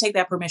I can't take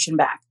that permission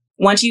back.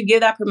 Once you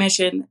give that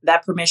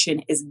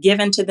permission is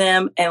given to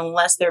them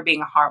unless they're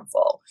being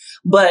harmful.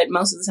 But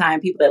most of the time,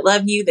 people that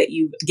love you, that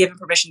you've given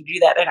permission to do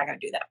that, they're not going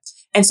to do that.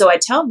 And so I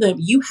tell them,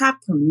 you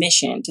have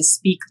permission to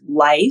speak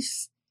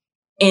life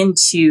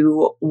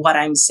into what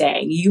I'm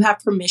saying. You have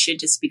permission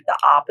to speak the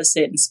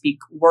opposite and speak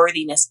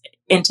worthiness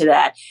into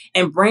that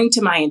and bring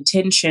to my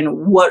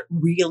attention what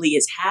really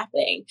is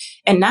happening.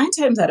 And 9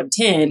 times out of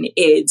 10,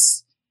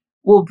 it's,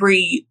 well,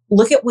 Bree,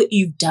 look at what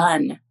you've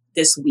done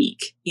this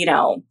week. You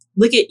know,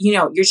 look at, you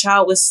know, your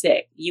child was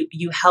sick.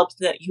 You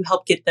helped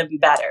get them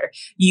better.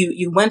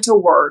 You went to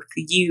work.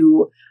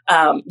 You're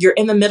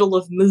in the middle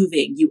of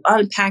moving. You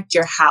unpacked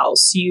your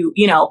house. You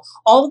know,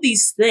 all of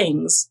these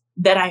things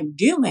that I'm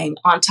doing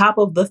on top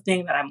of the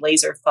thing that I'm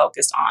laser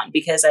focused on,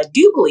 because I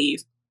do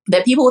believe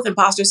that people with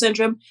imposter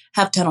syndrome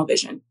have tunnel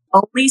vision,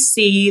 only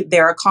see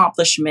their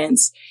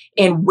accomplishments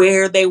and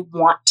where they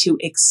want to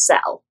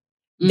excel.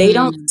 They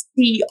don't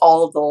see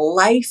all of the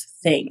life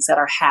things that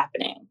are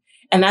happening.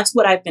 And that's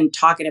what I've been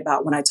talking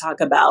about when I talk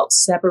about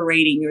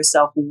separating your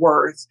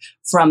self-worth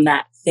from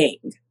that thing,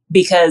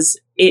 because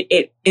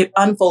it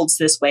unfolds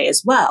this way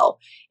as well.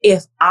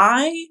 If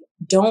I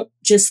don't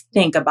just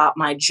think about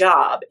my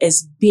job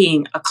as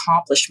being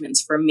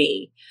accomplishments for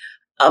me,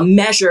 a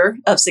measure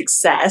of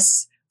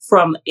success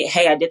from,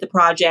 hey, I did the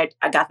project,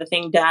 I got the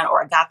thing done,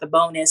 or I got the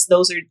bonus.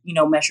 Those are, you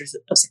know, measures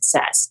of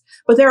success.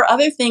 But there are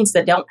other things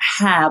that don't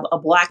have a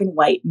black and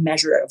white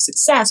measure of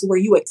success where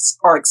you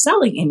are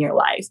excelling in your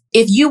life.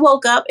 If you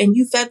woke up and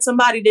you fed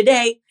somebody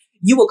today,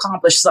 you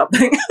accomplished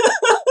something.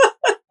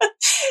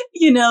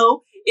 You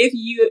know, if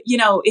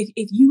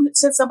you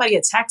send somebody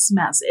a text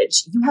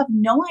message, you have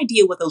no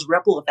idea what those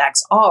ripple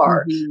effects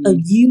are of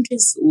you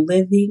just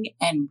living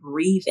and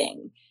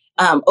breathing.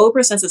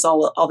 Oprah says this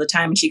all the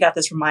time, and she got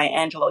this from Maya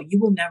Angelou. You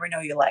will never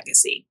know your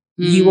legacy.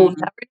 You will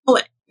never know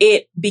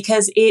it,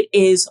 because it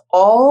is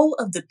all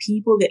of the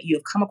people that you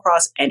have come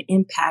across and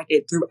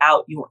impacted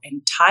throughout your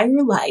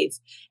entire life.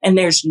 And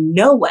there's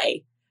no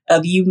way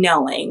of you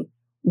knowing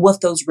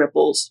what those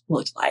ripples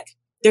looked like.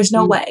 There's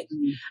no way.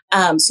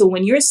 So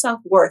when your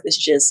self-worth is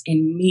just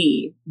in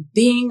me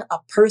being a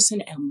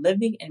person and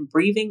living and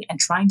breathing and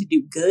trying to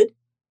do good.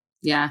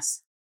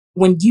 Yes.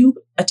 When you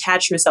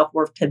attach your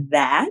self-worth to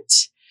that,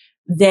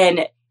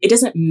 then it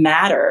doesn't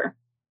matter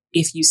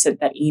if you sent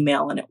that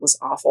email and it was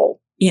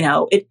awful, you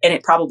know, and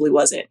it probably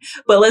wasn't.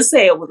 But let's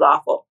say it was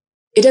awful.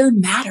 It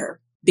doesn't matter,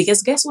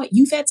 because guess what?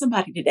 You fed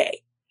somebody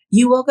today.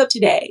 You woke up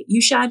today.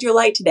 You shined your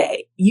light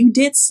today. You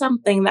did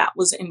something that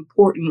was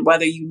important,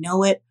 whether you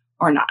know it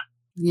or not.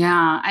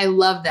 Yeah, I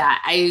love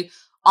that. I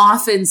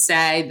often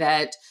say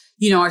that,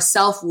 you know, our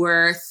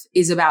self-worth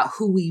is about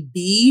who we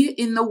be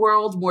in the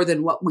world more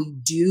than what we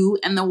do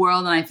in the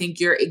world. And I think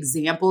your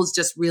examples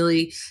just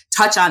really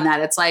touch on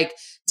that. It's like,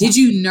 did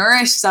you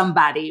nourish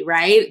somebody,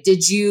 right?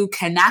 Did you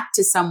connect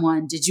to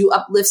someone? Did you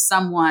uplift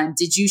someone?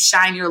 Did you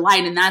shine your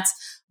light? And that's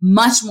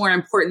much more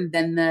important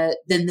than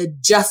the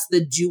just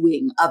the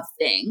doing of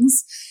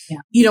things. Yeah.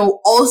 You know,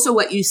 also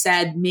what you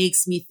said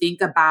makes me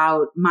think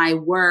about my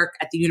work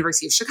at the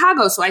University of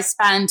Chicago. So I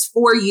spent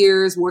 4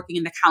 years working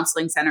in the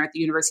counseling center at the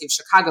University of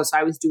Chicago. So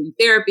I was doing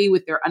therapy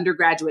with their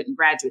undergraduate and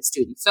graduate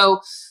students.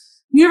 So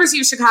University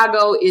of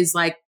Chicago is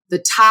like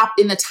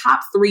in the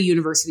top 3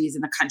 universities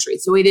in the country.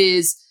 So it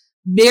is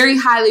very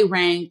highly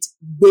ranked,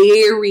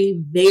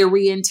 very,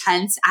 very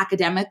intense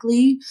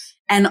academically.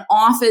 And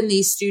often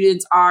these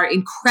students are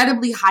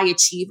incredibly high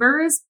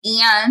achievers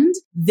and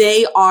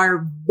they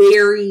are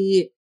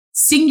very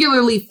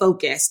singularly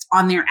focused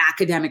on their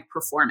academic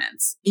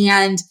performance.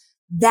 And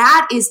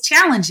that is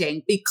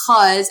challenging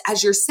because,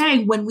 as you're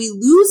saying, when we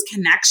lose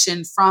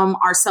connection from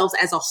ourselves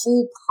as a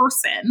whole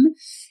person,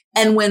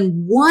 and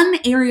when one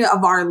area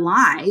of our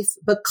life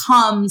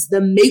becomes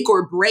the make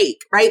or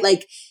break, right?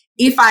 Like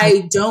if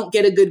I don't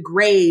get a good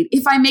grade,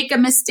 if I make a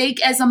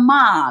mistake as a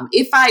mom,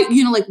 if I,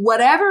 like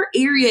whatever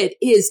area it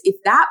is, if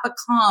that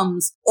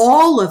becomes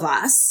all of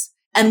us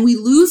and we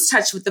lose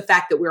touch with the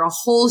fact that we're a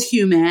whole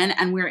human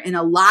and we're in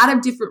a lot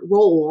of different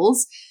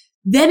roles,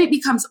 then it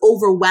becomes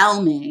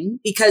overwhelming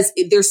because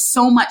there's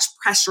so much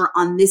pressure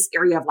on this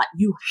area of life.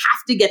 You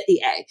have to get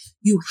the A.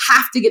 You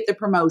have to get the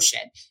promotion.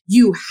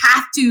 You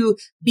have to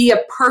be a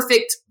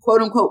perfect,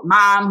 quote unquote,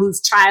 mom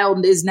whose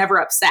child is never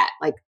upset.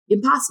 Like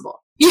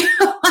impossible.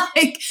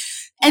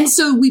 And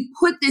so we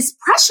put this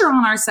pressure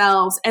on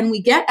ourselves and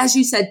we get, as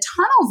you said,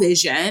 tunnel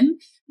vision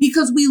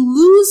because we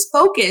lose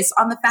focus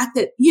on the fact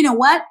that, you know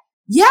what?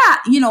 Yeah,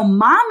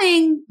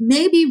 momming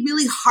may be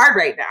really hard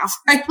right now,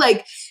 right?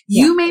 Like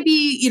you may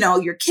be,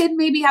 your kid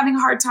may be having a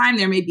hard time.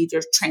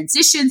 There's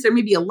transitions. There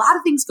may be a lot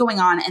of things going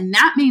on and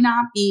that may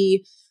not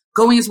be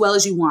going as well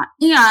as you want.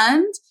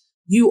 And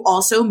you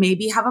also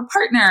maybe have a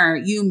partner.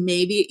 You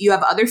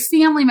have other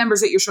family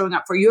members that you're showing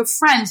up for. You have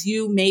friends.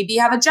 You maybe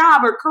have a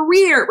job or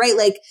career, right?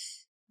 Like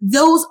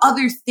those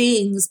other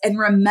things, and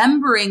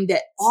remembering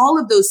that all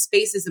of those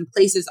spaces and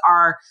places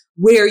are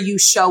where you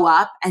show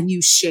up and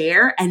you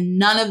share, and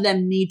none of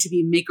them need to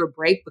be make or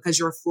break because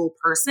you're a full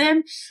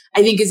person,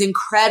 I think is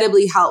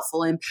incredibly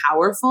helpful and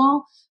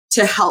powerful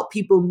to help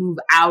people move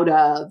out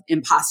of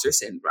imposter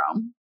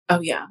syndrome. Oh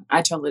yeah,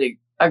 I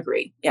totally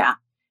agree. Yeah.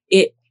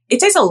 It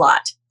takes a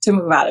lot to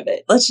move out of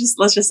it. Let's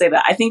just say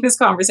that. I think this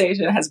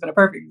conversation has been a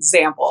perfect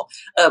example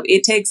of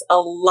it takes a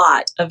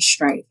lot of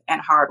strength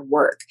and hard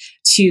work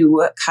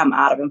to come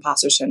out of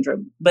imposter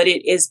syndrome, but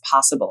it is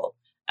possible.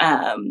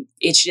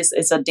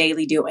 It's a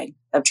daily doing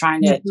of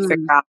trying to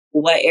figure out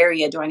what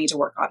area do I need to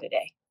work on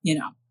today,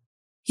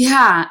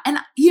 Yeah. And,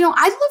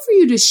 I'd love for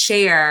you to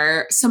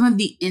share some of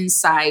the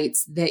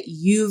insights that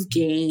you've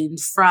gained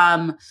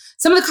from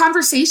some of the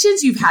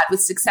conversations you've had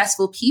with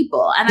successful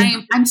people.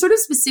 And I'm sort of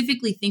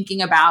specifically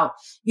thinking about,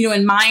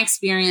 in my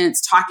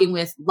experience, talking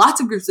with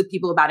lots of groups of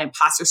people about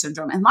imposter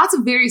syndrome and lots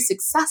of very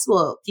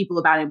successful people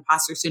about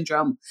imposter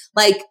syndrome.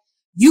 Like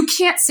you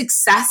can't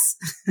success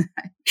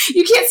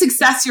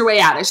your way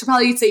out. I should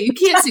probably say you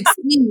can't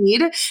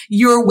succeed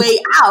your way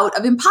out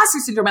of imposter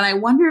syndrome. And I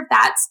wonder if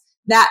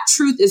that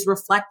truth is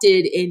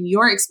reflected in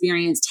your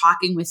experience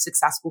talking with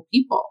successful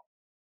people.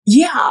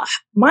 Yeah.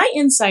 My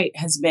insight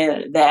has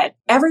been that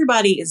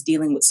everybody is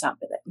dealing with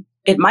something.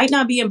 It might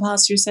not be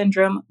imposter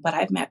syndrome, but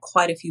I've met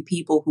quite a few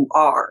people who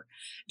are,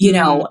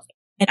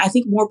 and I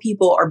think more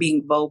people are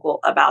being vocal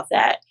about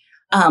that.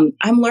 I'm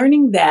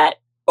learning that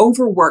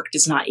overwork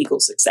does not equal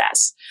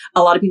success.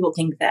 A lot of people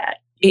think that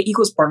it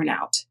equals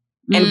burnout,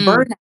 and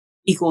burnout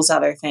equals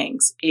other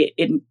things,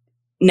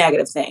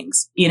 negative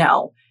things,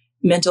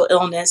 mental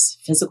illness,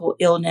 physical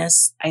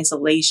illness,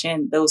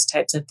 isolation, those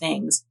types of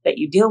things that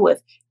you deal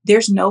with.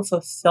 There's no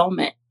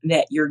fulfillment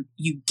that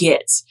you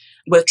get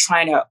with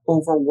trying to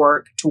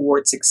overwork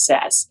towards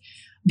success.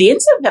 The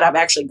insight that I've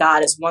actually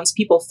got is once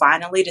people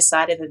finally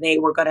decided that they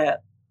were going to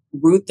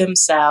root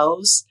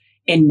themselves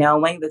in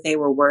knowing that they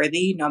were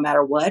worthy, no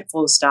matter what,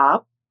 full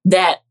stop,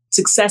 that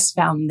success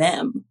found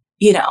them,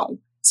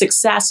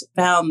 success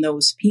found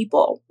those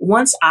people.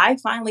 Once I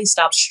finally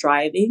stopped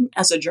striving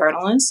as a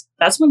journalist,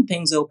 that's when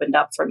things opened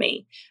up for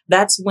me.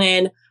 That's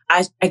when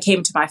I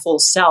came to my full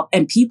self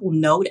and people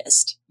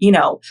noticed,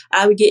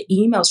 I would get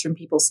emails from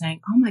people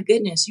saying, "Oh my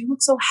goodness, you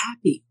look so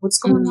happy. What's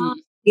going on?"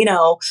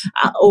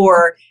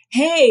 Or,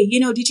 "Hey,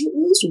 did you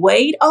lose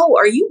weight? Oh,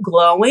 are you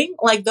glowing?"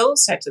 Like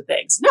those types of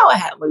things. No, I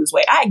hadn't lose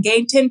weight. I had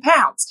gained 10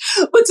 pounds.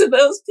 But to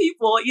those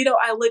people,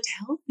 I looked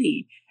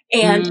healthy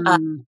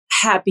and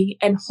happy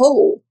and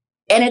whole.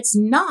 And it's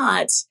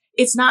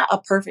not a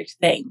perfect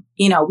thing.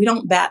 We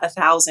don't bat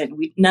 1,000.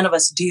 None of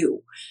us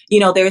do.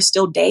 There's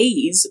still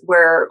days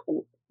where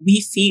we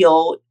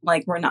feel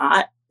like we're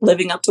not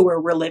living up to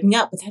where we're living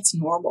up, but that's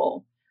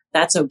normal.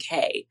 That's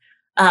okay.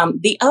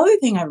 The other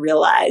thing I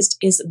realized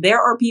is there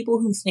are people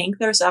who think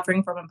they're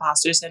suffering from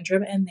imposter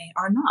syndrome and they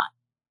are not.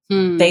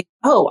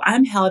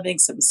 I'm having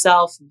some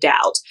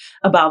self-doubt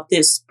about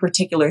this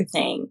particular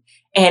thing.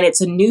 And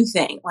it's a new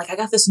thing. Like I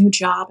got this new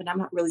job and I'm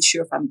not really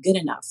sure if I'm good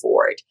enough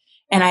for it.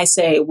 And I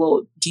say,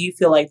 well, do you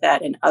feel like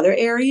that in other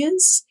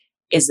areas?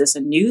 Is this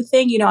a new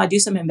thing? I do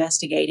some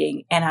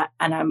investigating and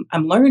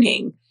I'm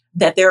learning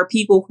that there are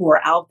people who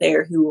are out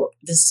there who are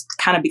this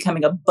kind of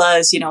becoming a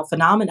buzz,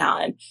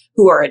 phenomenon,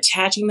 who are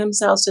attaching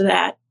themselves to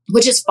that,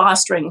 which is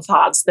fostering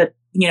thoughts that,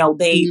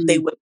 they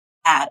would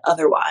add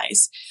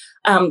otherwise.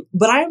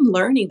 But I am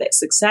learning that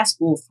success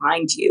will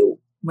find you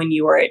when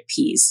you are at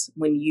peace,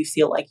 when you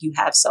feel like you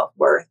have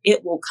self-worth.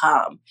 It will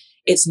come.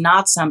 It's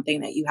not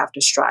something that you have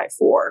to strive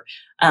for.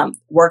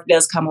 Work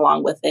does come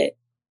along with it,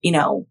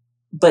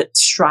 but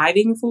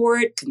striving for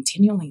it,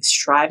 continually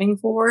striving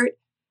for it,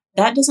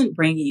 that doesn't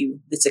bring you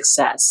the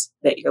success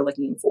that you're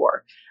looking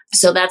for.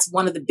 So that's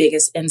one of the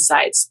biggest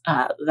insights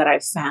that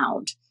I've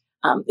found,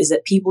 is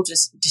that people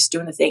just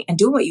doing the thing and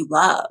doing what you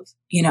love.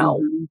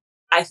 Mm-hmm.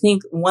 I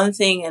think one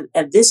thing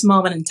at this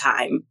moment in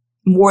time,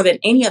 more than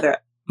any other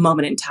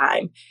moment in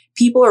time,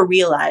 people are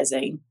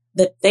realizing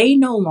that they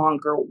no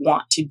longer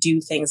want to do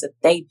things that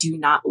they do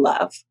not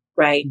love.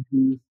 Right.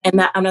 Mm-hmm. And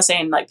that, I'm not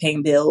saying like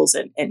paying bills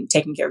and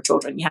taking care of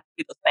children. You have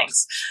to do those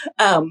things.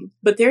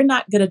 But they're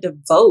not going to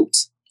devote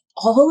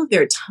all of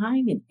their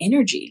time and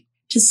energy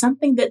to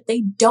something that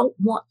they don't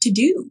want to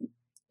do.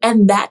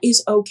 And that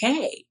is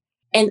okay.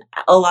 And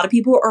a lot of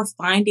people are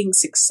finding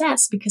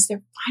success because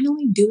they're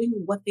finally doing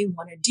what they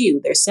want to do.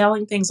 They're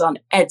selling things on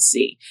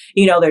Etsy.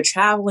 They're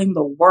traveling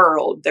the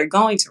world. They're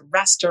going to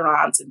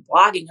restaurants and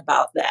blogging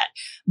about that.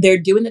 They're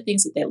doing the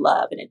things that they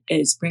love, and it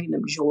is bringing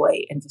them joy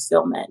and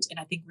fulfillment. And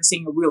I think we're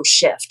seeing a real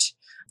shift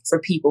for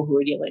people who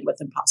are dealing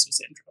with imposter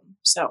syndrome.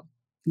 So,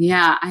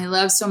 yeah, I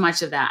love so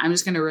much of that. I'm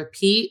just going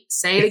to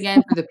say it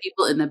again for the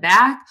people in the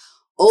back.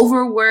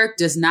 Overwork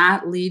does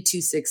not lead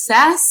to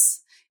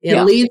success.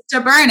 It leads to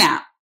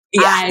burnout.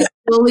 Yeah. I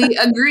fully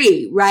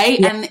agree. Right.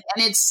 Yeah.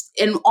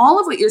 And all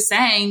of what you're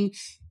saying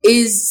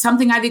is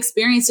something I've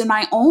experienced in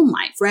my own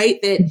life, right?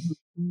 That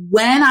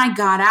when I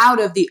got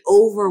out of the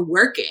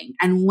overworking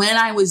and when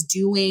I was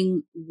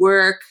doing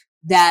work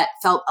that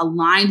felt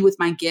aligned with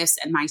my gifts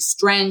and my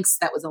strengths,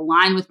 that was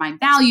aligned with my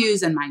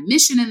values and my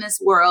mission in this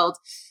world,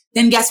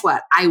 then guess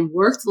what? I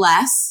worked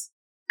less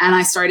and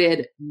I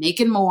started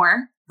making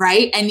more.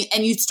 Right.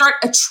 And you start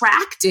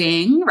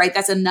attracting, right?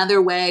 That's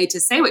another way to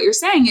say what you're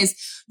saying is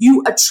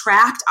you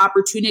attract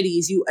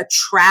opportunities, you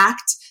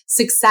attract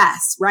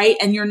success, right?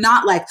 And you're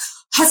not like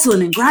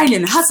hustling and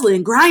grinding for it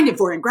and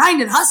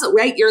grind and hustle,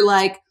 right? You're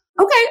like,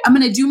 okay, I'm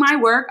going to do my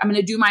work. I'm going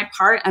to do my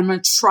part. I'm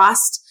going to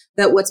trust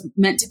that what's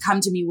meant to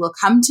come to me will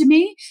come to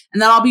me, and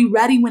that I'll be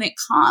ready when it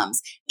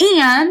comes.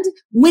 And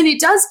when it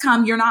does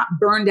come, you're not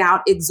burned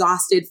out,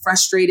 exhausted,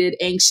 frustrated,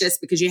 anxious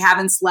because you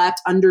haven't slept,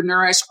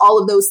 undernourished, all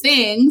of those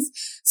things,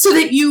 so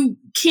that you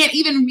can't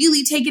even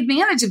really take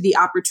advantage of the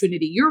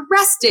opportunity. You're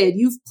rested,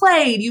 you've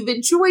played, you've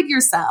enjoyed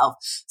yourself.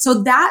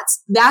 So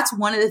that's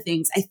one of the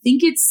things. I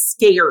think it's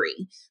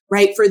scary,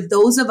 right? For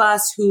those of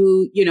us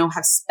who,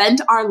 have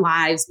spent our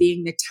lives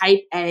being the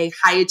type A,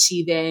 high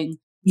achieving,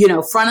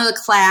 front of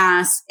the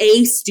class,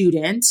 A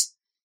student,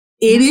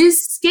 it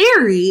is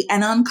scary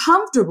and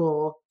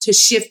uncomfortable to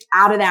shift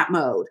out of that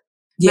mode.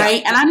 Yeah.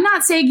 Right. And I'm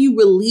not saying you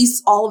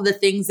release all of the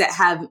things that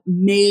have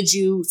made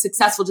you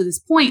successful to this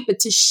point, but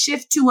to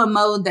shift to a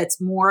mode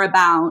that's more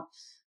about,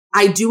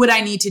 I do what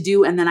I need to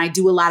do. And then I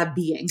do a lot of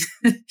being,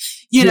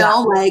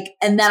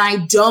 and then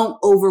I don't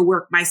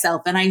overwork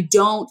myself and I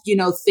don't,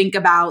 think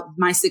about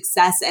my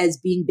success as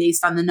being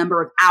based on the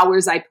number of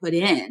hours I put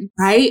in.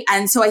 Right.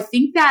 And so I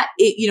think that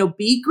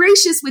be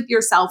gracious with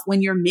yourself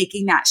when you're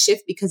making that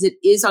shift, because it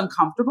is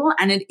uncomfortable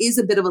and it is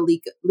a bit of a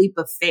leap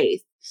of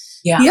faith.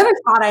 Yeah. The other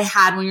thought I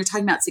had when you're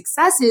talking about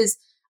success is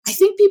I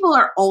think people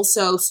are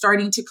also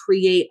starting to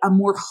create a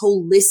more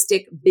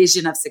holistic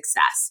vision of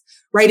success.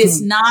 Right.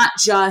 It's not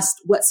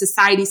just what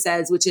society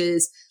says, which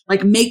is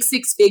like make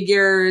 6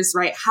 figures,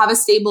 right? Have a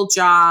stable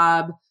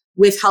job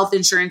with health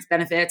insurance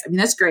benefits. I mean,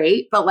 that's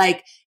great, but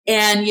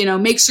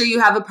make sure you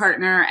have a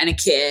partner and a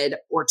kid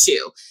or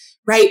 2,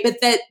 right?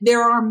 But that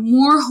there are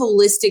more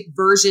holistic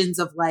versions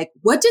of like,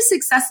 what does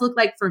success look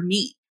like for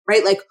me,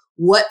 right? Like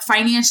what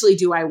financially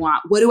do I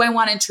want? What do I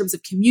want in terms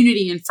of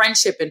community and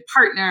friendship and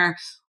partner,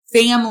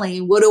 family?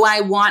 What do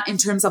I want in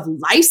terms of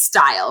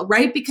lifestyle,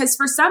 right? Because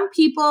for some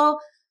people,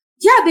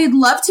 yeah, they'd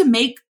love to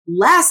make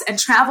less and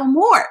travel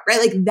more, right?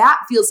 Like that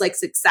feels like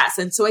success.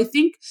 And so I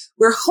think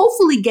we're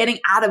hopefully getting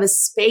out of a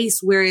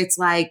space where it's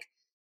like,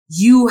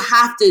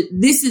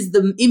 this is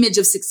the image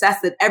of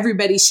success that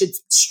everybody should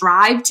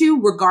strive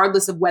to,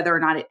 regardless of whether or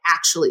not it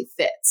actually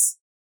fits.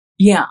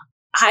 Yeah,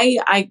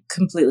 I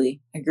completely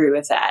agree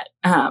with that.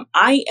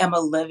 I am a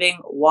living,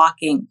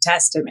 walking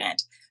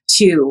testament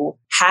to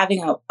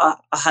having a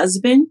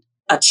husband,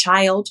 a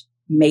child,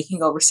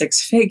 making over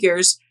 6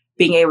 figures,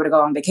 being able to go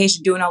on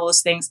vacation, doing all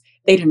those things.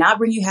 They do not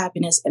bring you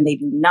happiness and they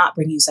do not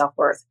bring you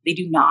self-worth. They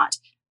do not.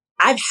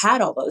 I've had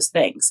all those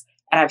things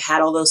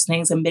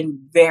and been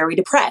very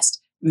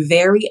depressed,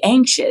 very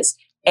anxious.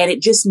 And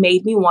it just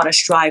made me want to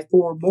strive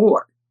for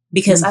more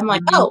because I'm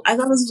like, oh, I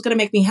thought this was going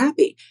to make me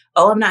happy.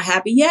 Oh, I'm not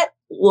happy yet.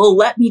 Well,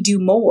 let me do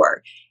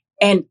more.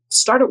 And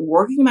started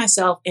working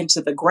myself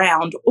into the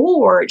ground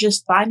or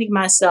just finding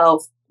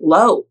myself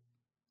low,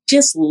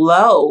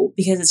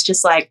 because it's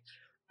just like,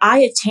 I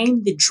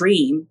attained the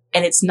dream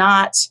and it's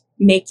not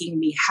making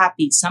me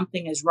happy.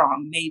 Something is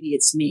wrong. Maybe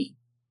it's me.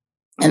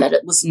 And that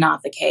it was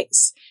not the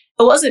case.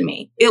 It wasn't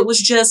me. It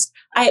was just,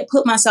 I had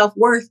put my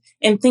self-worth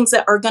in things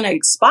that are going to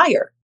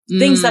expire.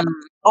 Things that are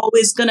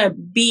always going to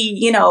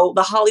be,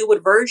 the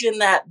Hollywood version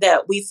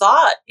that we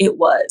thought it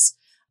was.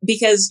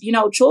 because,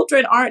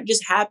 children aren't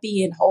just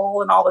happy and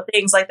whole and all the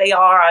things like they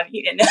are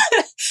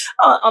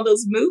on, on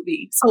those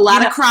movies. It's a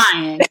lot of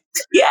crying.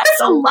 Yes,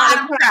 a lot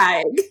of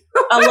crying.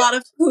 A lot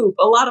of poop,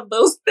 a lot of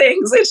those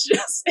things.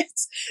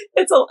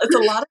 It's a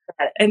lot of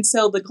that. And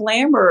so the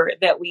glamour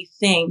that we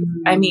think,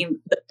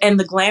 and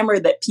the glamour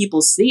that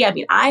people see,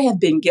 I have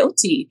been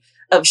guilty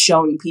of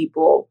showing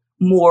people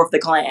more of the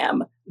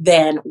glam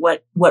than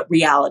what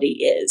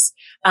reality is.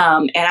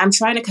 And I'm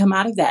trying to come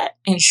out of that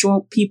and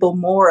show people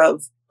more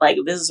of like,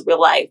 this is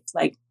real life.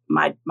 Like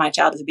my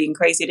child is being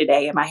crazy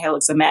today and my hair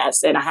looks a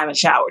mess and I haven't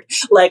showered.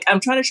 Like I'm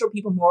trying to show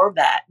people more of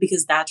that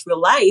because that's real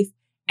life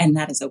and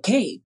that is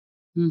okay.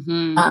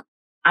 Mm-hmm.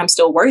 I'm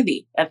still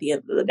worthy at the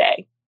end of the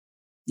day.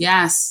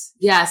 Yes.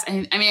 Yes.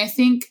 And I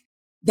think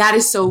that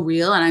is so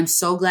real. And I'm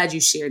so glad you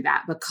shared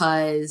that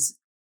because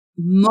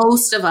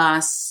most of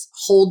us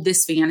hold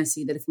this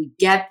fantasy that if we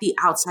get the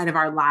outside of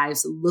our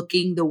lives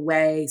looking the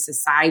way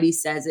society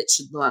says it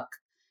should look,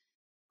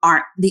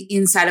 the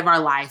inside of our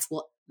life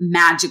will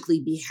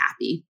magically be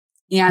happy.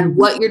 And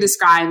what you're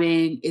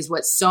describing is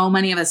what so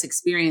many of us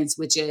experience,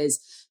 which is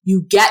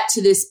you get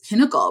to this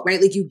pinnacle,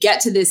 right? Like you get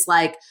to this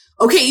like,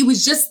 okay, it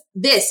was just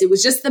this, it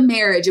was just the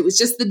marriage, it was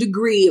just the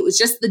degree, it was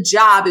just the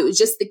job, it was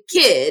just the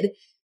kid.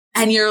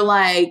 And you're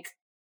like,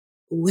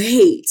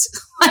 wait,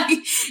 like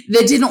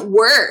that didn't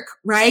work,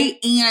 right?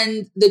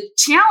 And the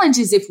challenge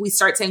is if we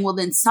start saying, well,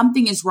 then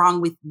something is wrong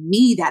with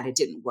me that it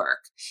didn't work.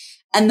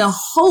 And the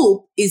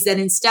hope is that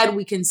instead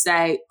we can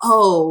say,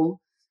 oh,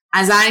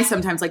 as I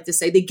sometimes like to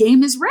say, the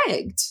game is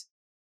rigged,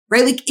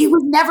 right? Like it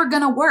was never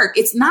going to work.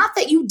 It's not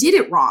that you did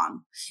it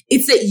wrong.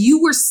 It's that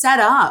you were set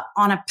up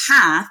on a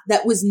path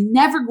that was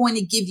never going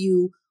to give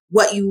you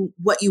what you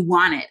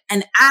wanted.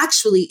 And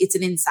actually it's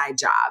an inside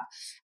job.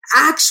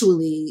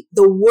 Actually,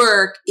 the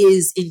work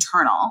is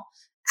internal.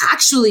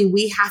 Actually,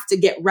 we have to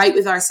get right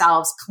with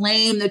ourselves,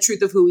 claim the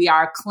truth of who we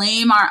are,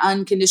 claim our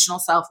unconditional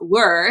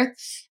self-worth,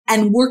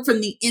 and work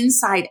from the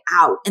inside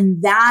out.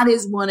 And that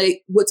is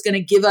what's going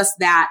to give us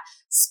that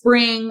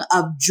spring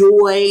of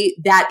joy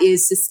that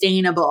is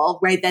sustainable,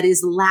 right? That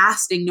is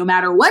lasting no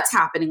matter what's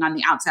happening on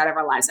the outside of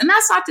our lives. And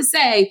that's not to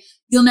say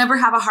you'll never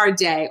have a hard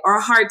day or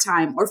a hard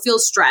time or feel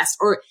stressed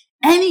or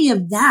any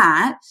of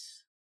that.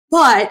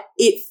 But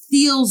it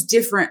feels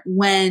different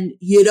when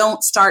you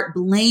don't start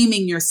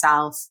blaming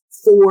yourself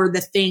for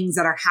the things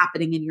that are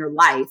happening in your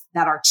life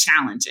that are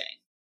challenging.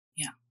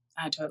 Yeah,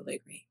 I totally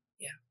agree.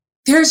 Yeah.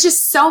 There's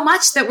just so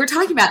much that we're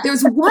talking about.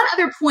 There's one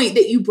other point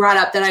that you brought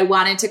up that I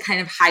wanted to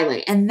kind of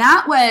highlight, and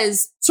that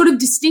was sort of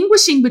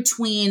distinguishing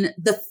between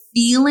the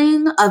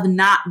feeling of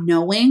not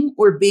knowing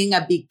or being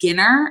a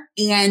beginner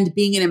and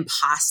being an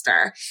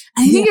imposter.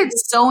 And I think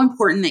it's so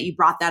important that you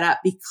brought that up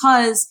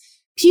because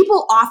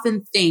people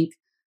often think,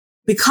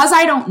 because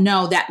I don't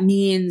know, that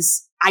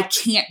means I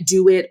can't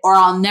do it or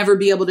I'll never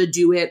be able to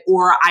do it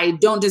or I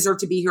don't deserve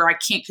to be here. I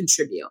can't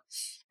contribute.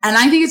 And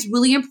I think it's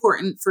really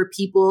important for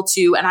people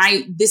to,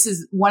 this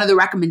is one of the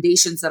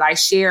recommendations that I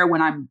share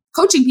when I'm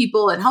coaching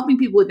people and helping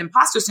people with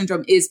imposter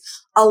syndrome is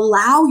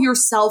allow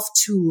yourself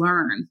to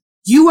learn.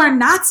 You are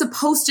not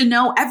supposed to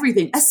know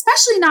everything,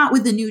 especially not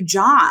with a new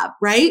job,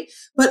 right?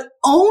 But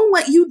own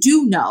what you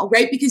do know,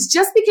 right? Because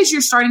just because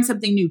you're starting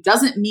something new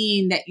doesn't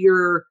mean that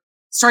you're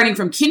starting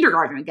from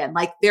kindergarten again.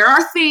 Like there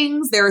are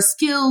things, there are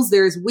skills,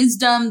 there's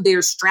wisdom,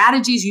 there's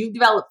strategies you've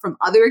developed from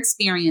other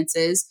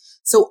experiences.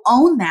 So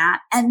own that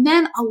and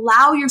then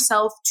allow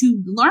yourself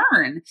to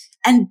learn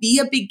and be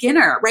a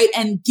beginner, right?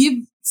 And give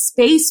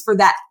space for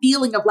that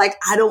feeling of like,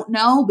 I don't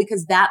know,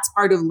 because that's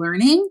part of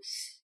learning.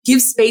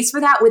 Give space for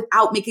that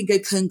without making a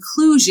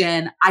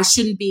conclusion. I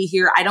shouldn't be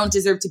here. I don't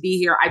deserve to be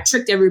here. I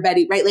tricked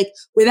everybody, right? Like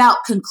without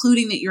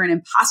concluding that you're an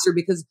imposter,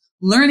 because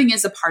learning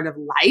is a part of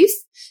life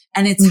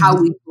and it's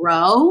how we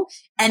grow.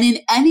 And in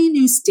any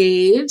new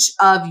stage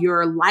of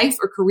your life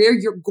or career,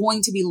 you're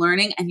going to be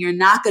learning and you're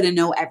not going to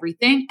know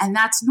everything. And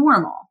that's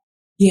normal.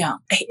 Yeah.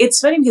 It's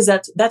funny because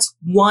that's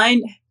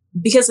one,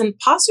 because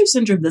imposter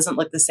syndrome doesn't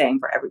look the same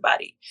for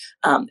everybody.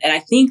 And I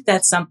think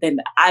that's something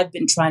that I've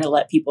been trying to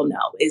let people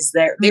know is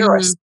there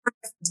are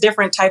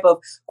different type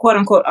of quote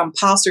unquote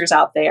imposters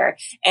out there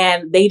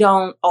and they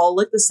don't all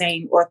look the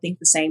same or think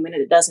the same and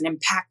it doesn't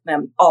impact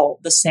them all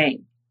the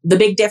same. The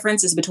big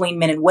difference is between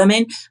men and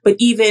women, but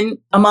even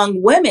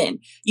among women,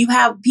 you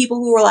have people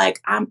who are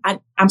like,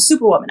 I'm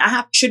Superwoman.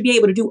 Should be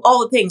able to do all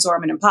the things or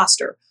I'm an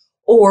imposter.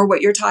 Or what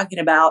you're talking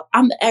about,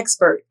 I'm the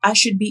expert. I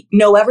should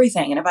know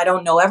everything. And if I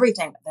don't know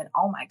everything, then,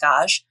 oh my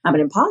gosh, I'm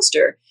an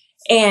imposter.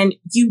 And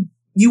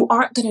you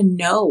aren't going to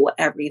know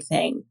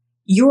everything.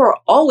 You're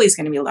always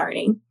going to be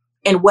learning.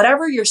 And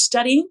whatever you're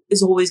studying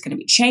is always going to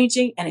be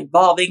changing and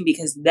evolving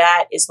because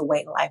that is the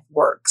way life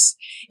works.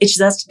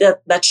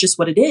 That's just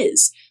what it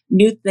is.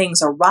 New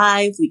things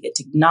arrive. We get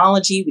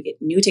technology. We get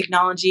new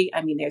technology.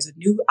 I mean, there's a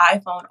new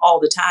iPhone all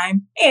the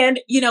time. And,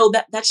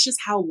 that's just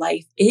how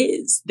life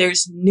is.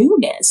 There's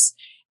newness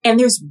and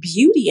there's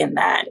beauty in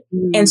that.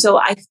 And so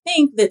I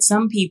think that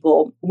some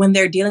people, when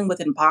they're dealing with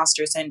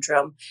imposter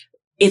syndrome,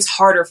 it's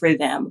harder for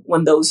them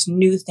when those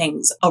new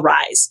things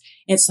arise.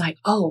 It's like,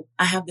 oh,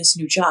 I have this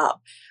new job.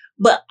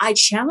 But I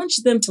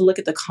challenged them to look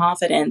at the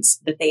confidence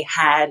that they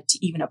had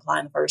to even apply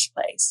in the first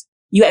place.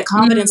 You had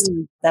confidence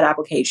to that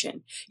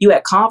application. You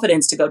had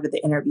confidence to go to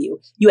the interview.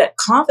 You had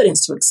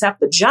confidence to accept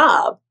the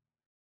job.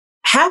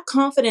 Have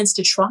confidence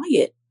to try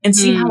it and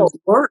see how it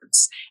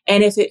works.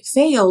 And if it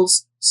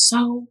fails,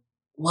 so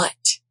what?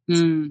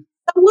 So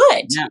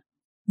what? Yeah.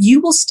 You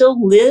will still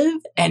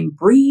live and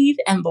breathe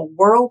and the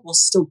world will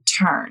still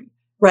turn,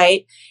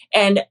 right?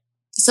 And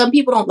some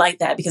people don't like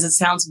that because it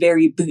sounds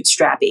very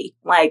bootstrappy,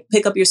 like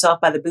pick up yourself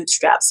by the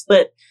bootstraps.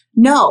 But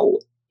no,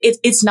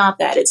 it's not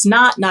that. It's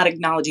not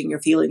acknowledging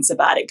your feelings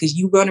about it, because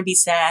you're going to be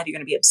sad, you're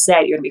going to be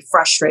upset, you're going to be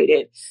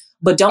frustrated.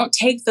 But don't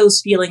take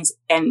those feelings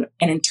and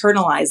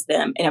internalize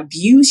them and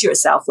abuse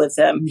yourself with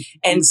them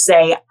and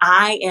say,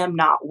 I am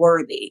not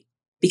worthy.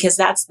 Because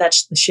that's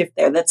the shift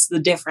there. That's the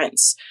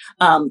difference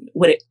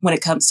when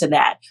it comes to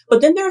that.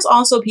 But then there's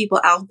also people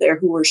out there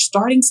who are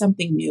starting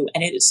something new,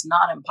 and it is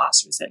not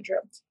imposter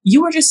syndrome.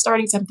 You are just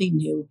starting something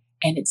new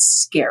and it's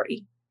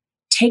scary.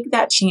 Take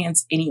that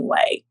chance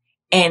anyway.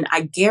 And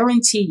I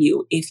guarantee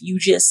you, if you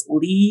just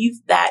leave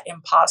that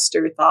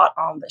imposter thought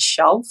on the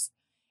shelf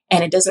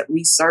and it doesn't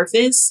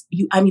resurface,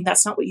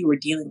 that's not what you were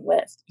dealing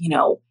with,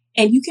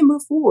 and you can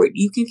move forward.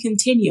 You can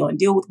continue and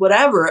deal with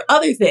whatever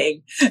other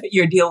thing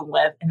you're dealing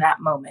with in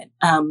that moment.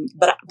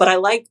 But I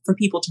like for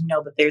people to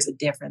know that there's a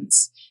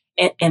difference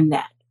in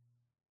that.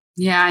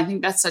 Yeah, I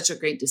think that's such a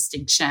great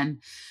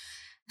distinction.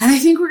 And I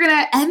think we're going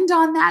to end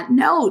on that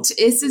note.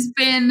 This has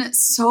been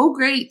so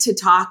great to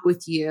talk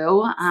with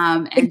you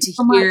and to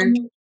hear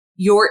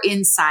your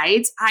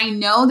insights. I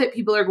know that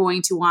people are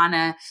going to want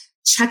to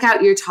check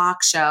out your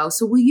talk show.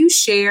 So will you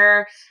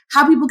share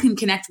how people can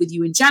connect with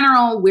you in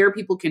general, where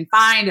people can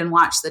find and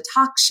watch the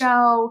talk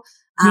show?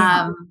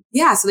 So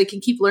they can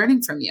keep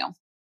learning from you.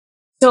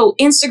 So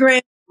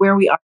Instagram, where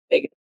we are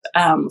biggest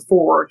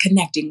for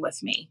connecting with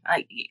me.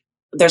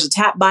 There's a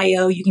tap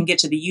bio. You can get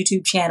to the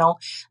YouTube channel.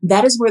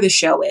 That is where the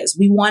show is.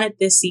 We wanted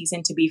this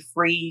season to be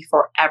free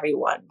for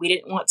everyone. We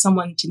didn't want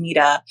someone to need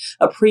a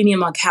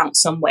premium account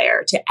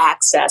somewhere to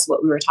access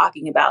what we were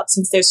talking about,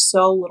 since there's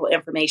so little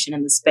information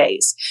in the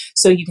space.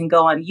 So you can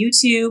go on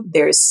YouTube.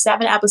 There's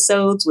 7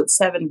 episodes with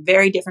 7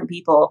 very different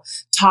people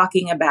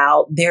talking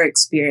about their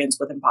experience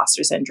with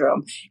imposter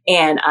syndrome.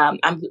 And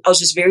I was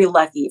just very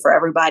lucky for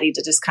everybody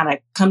to just kind of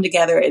come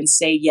together and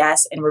say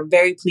yes. And we're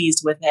very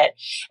pleased with it.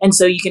 And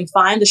so you can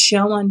find the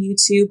show on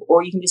YouTube,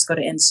 or you can just go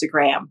to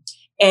Instagram.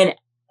 And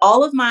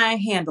all of my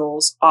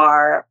handles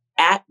are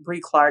at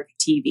Bree Clark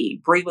TV,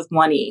 Bree with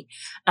 1 E.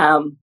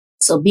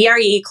 So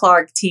BRE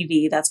Clark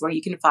TV, that's where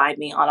you can find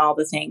me on all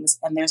the things.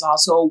 And there's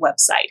also a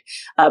website,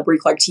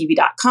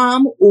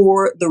 BreeClarkTV.com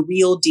or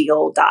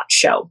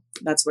TheRealDeal.show.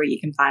 That's where you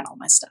can find all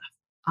my stuff.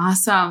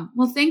 Awesome.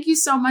 Well, thank you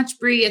so much,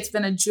 Bree. It's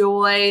been a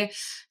joy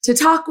to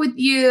talk with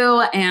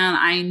you. And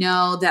I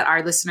know that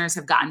our listeners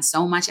have gotten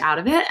so much out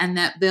of it and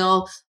that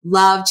they'll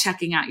love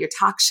checking out your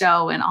talk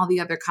show and all the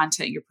other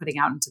content you're putting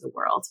out into the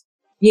world.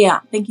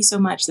 Yeah. Thank you so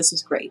much. This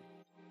was great.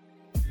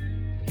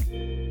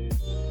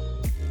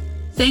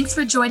 Thanks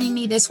for joining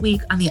me this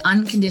week on the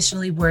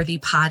Unconditionally Worthy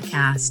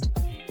podcast.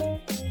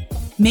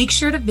 Make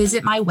sure to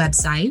visit my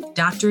website,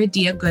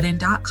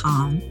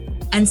 dradiagooden.com,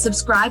 and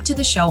subscribe to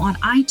the show on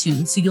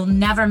iTunes so you'll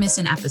never miss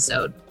an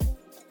episode.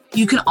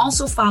 You can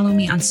also follow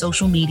me on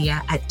social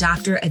media at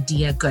Dr.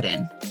 Adia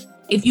Gooden.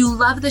 If you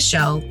love the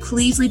show,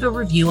 please leave a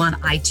review on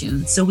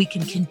iTunes so we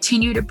can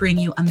continue to bring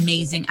you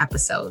amazing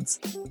episodes.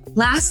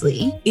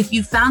 Lastly, if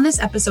you found this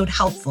episode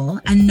helpful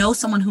and know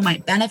someone who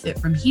might benefit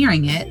from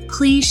hearing it,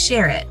 please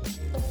share it.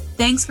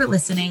 Thanks for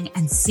listening,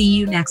 and see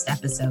you next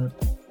episode.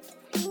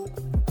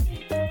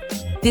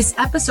 This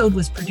episode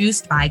was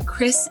produced by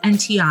Chris and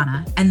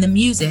Tiana, and the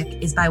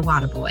music is by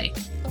Wadaboy.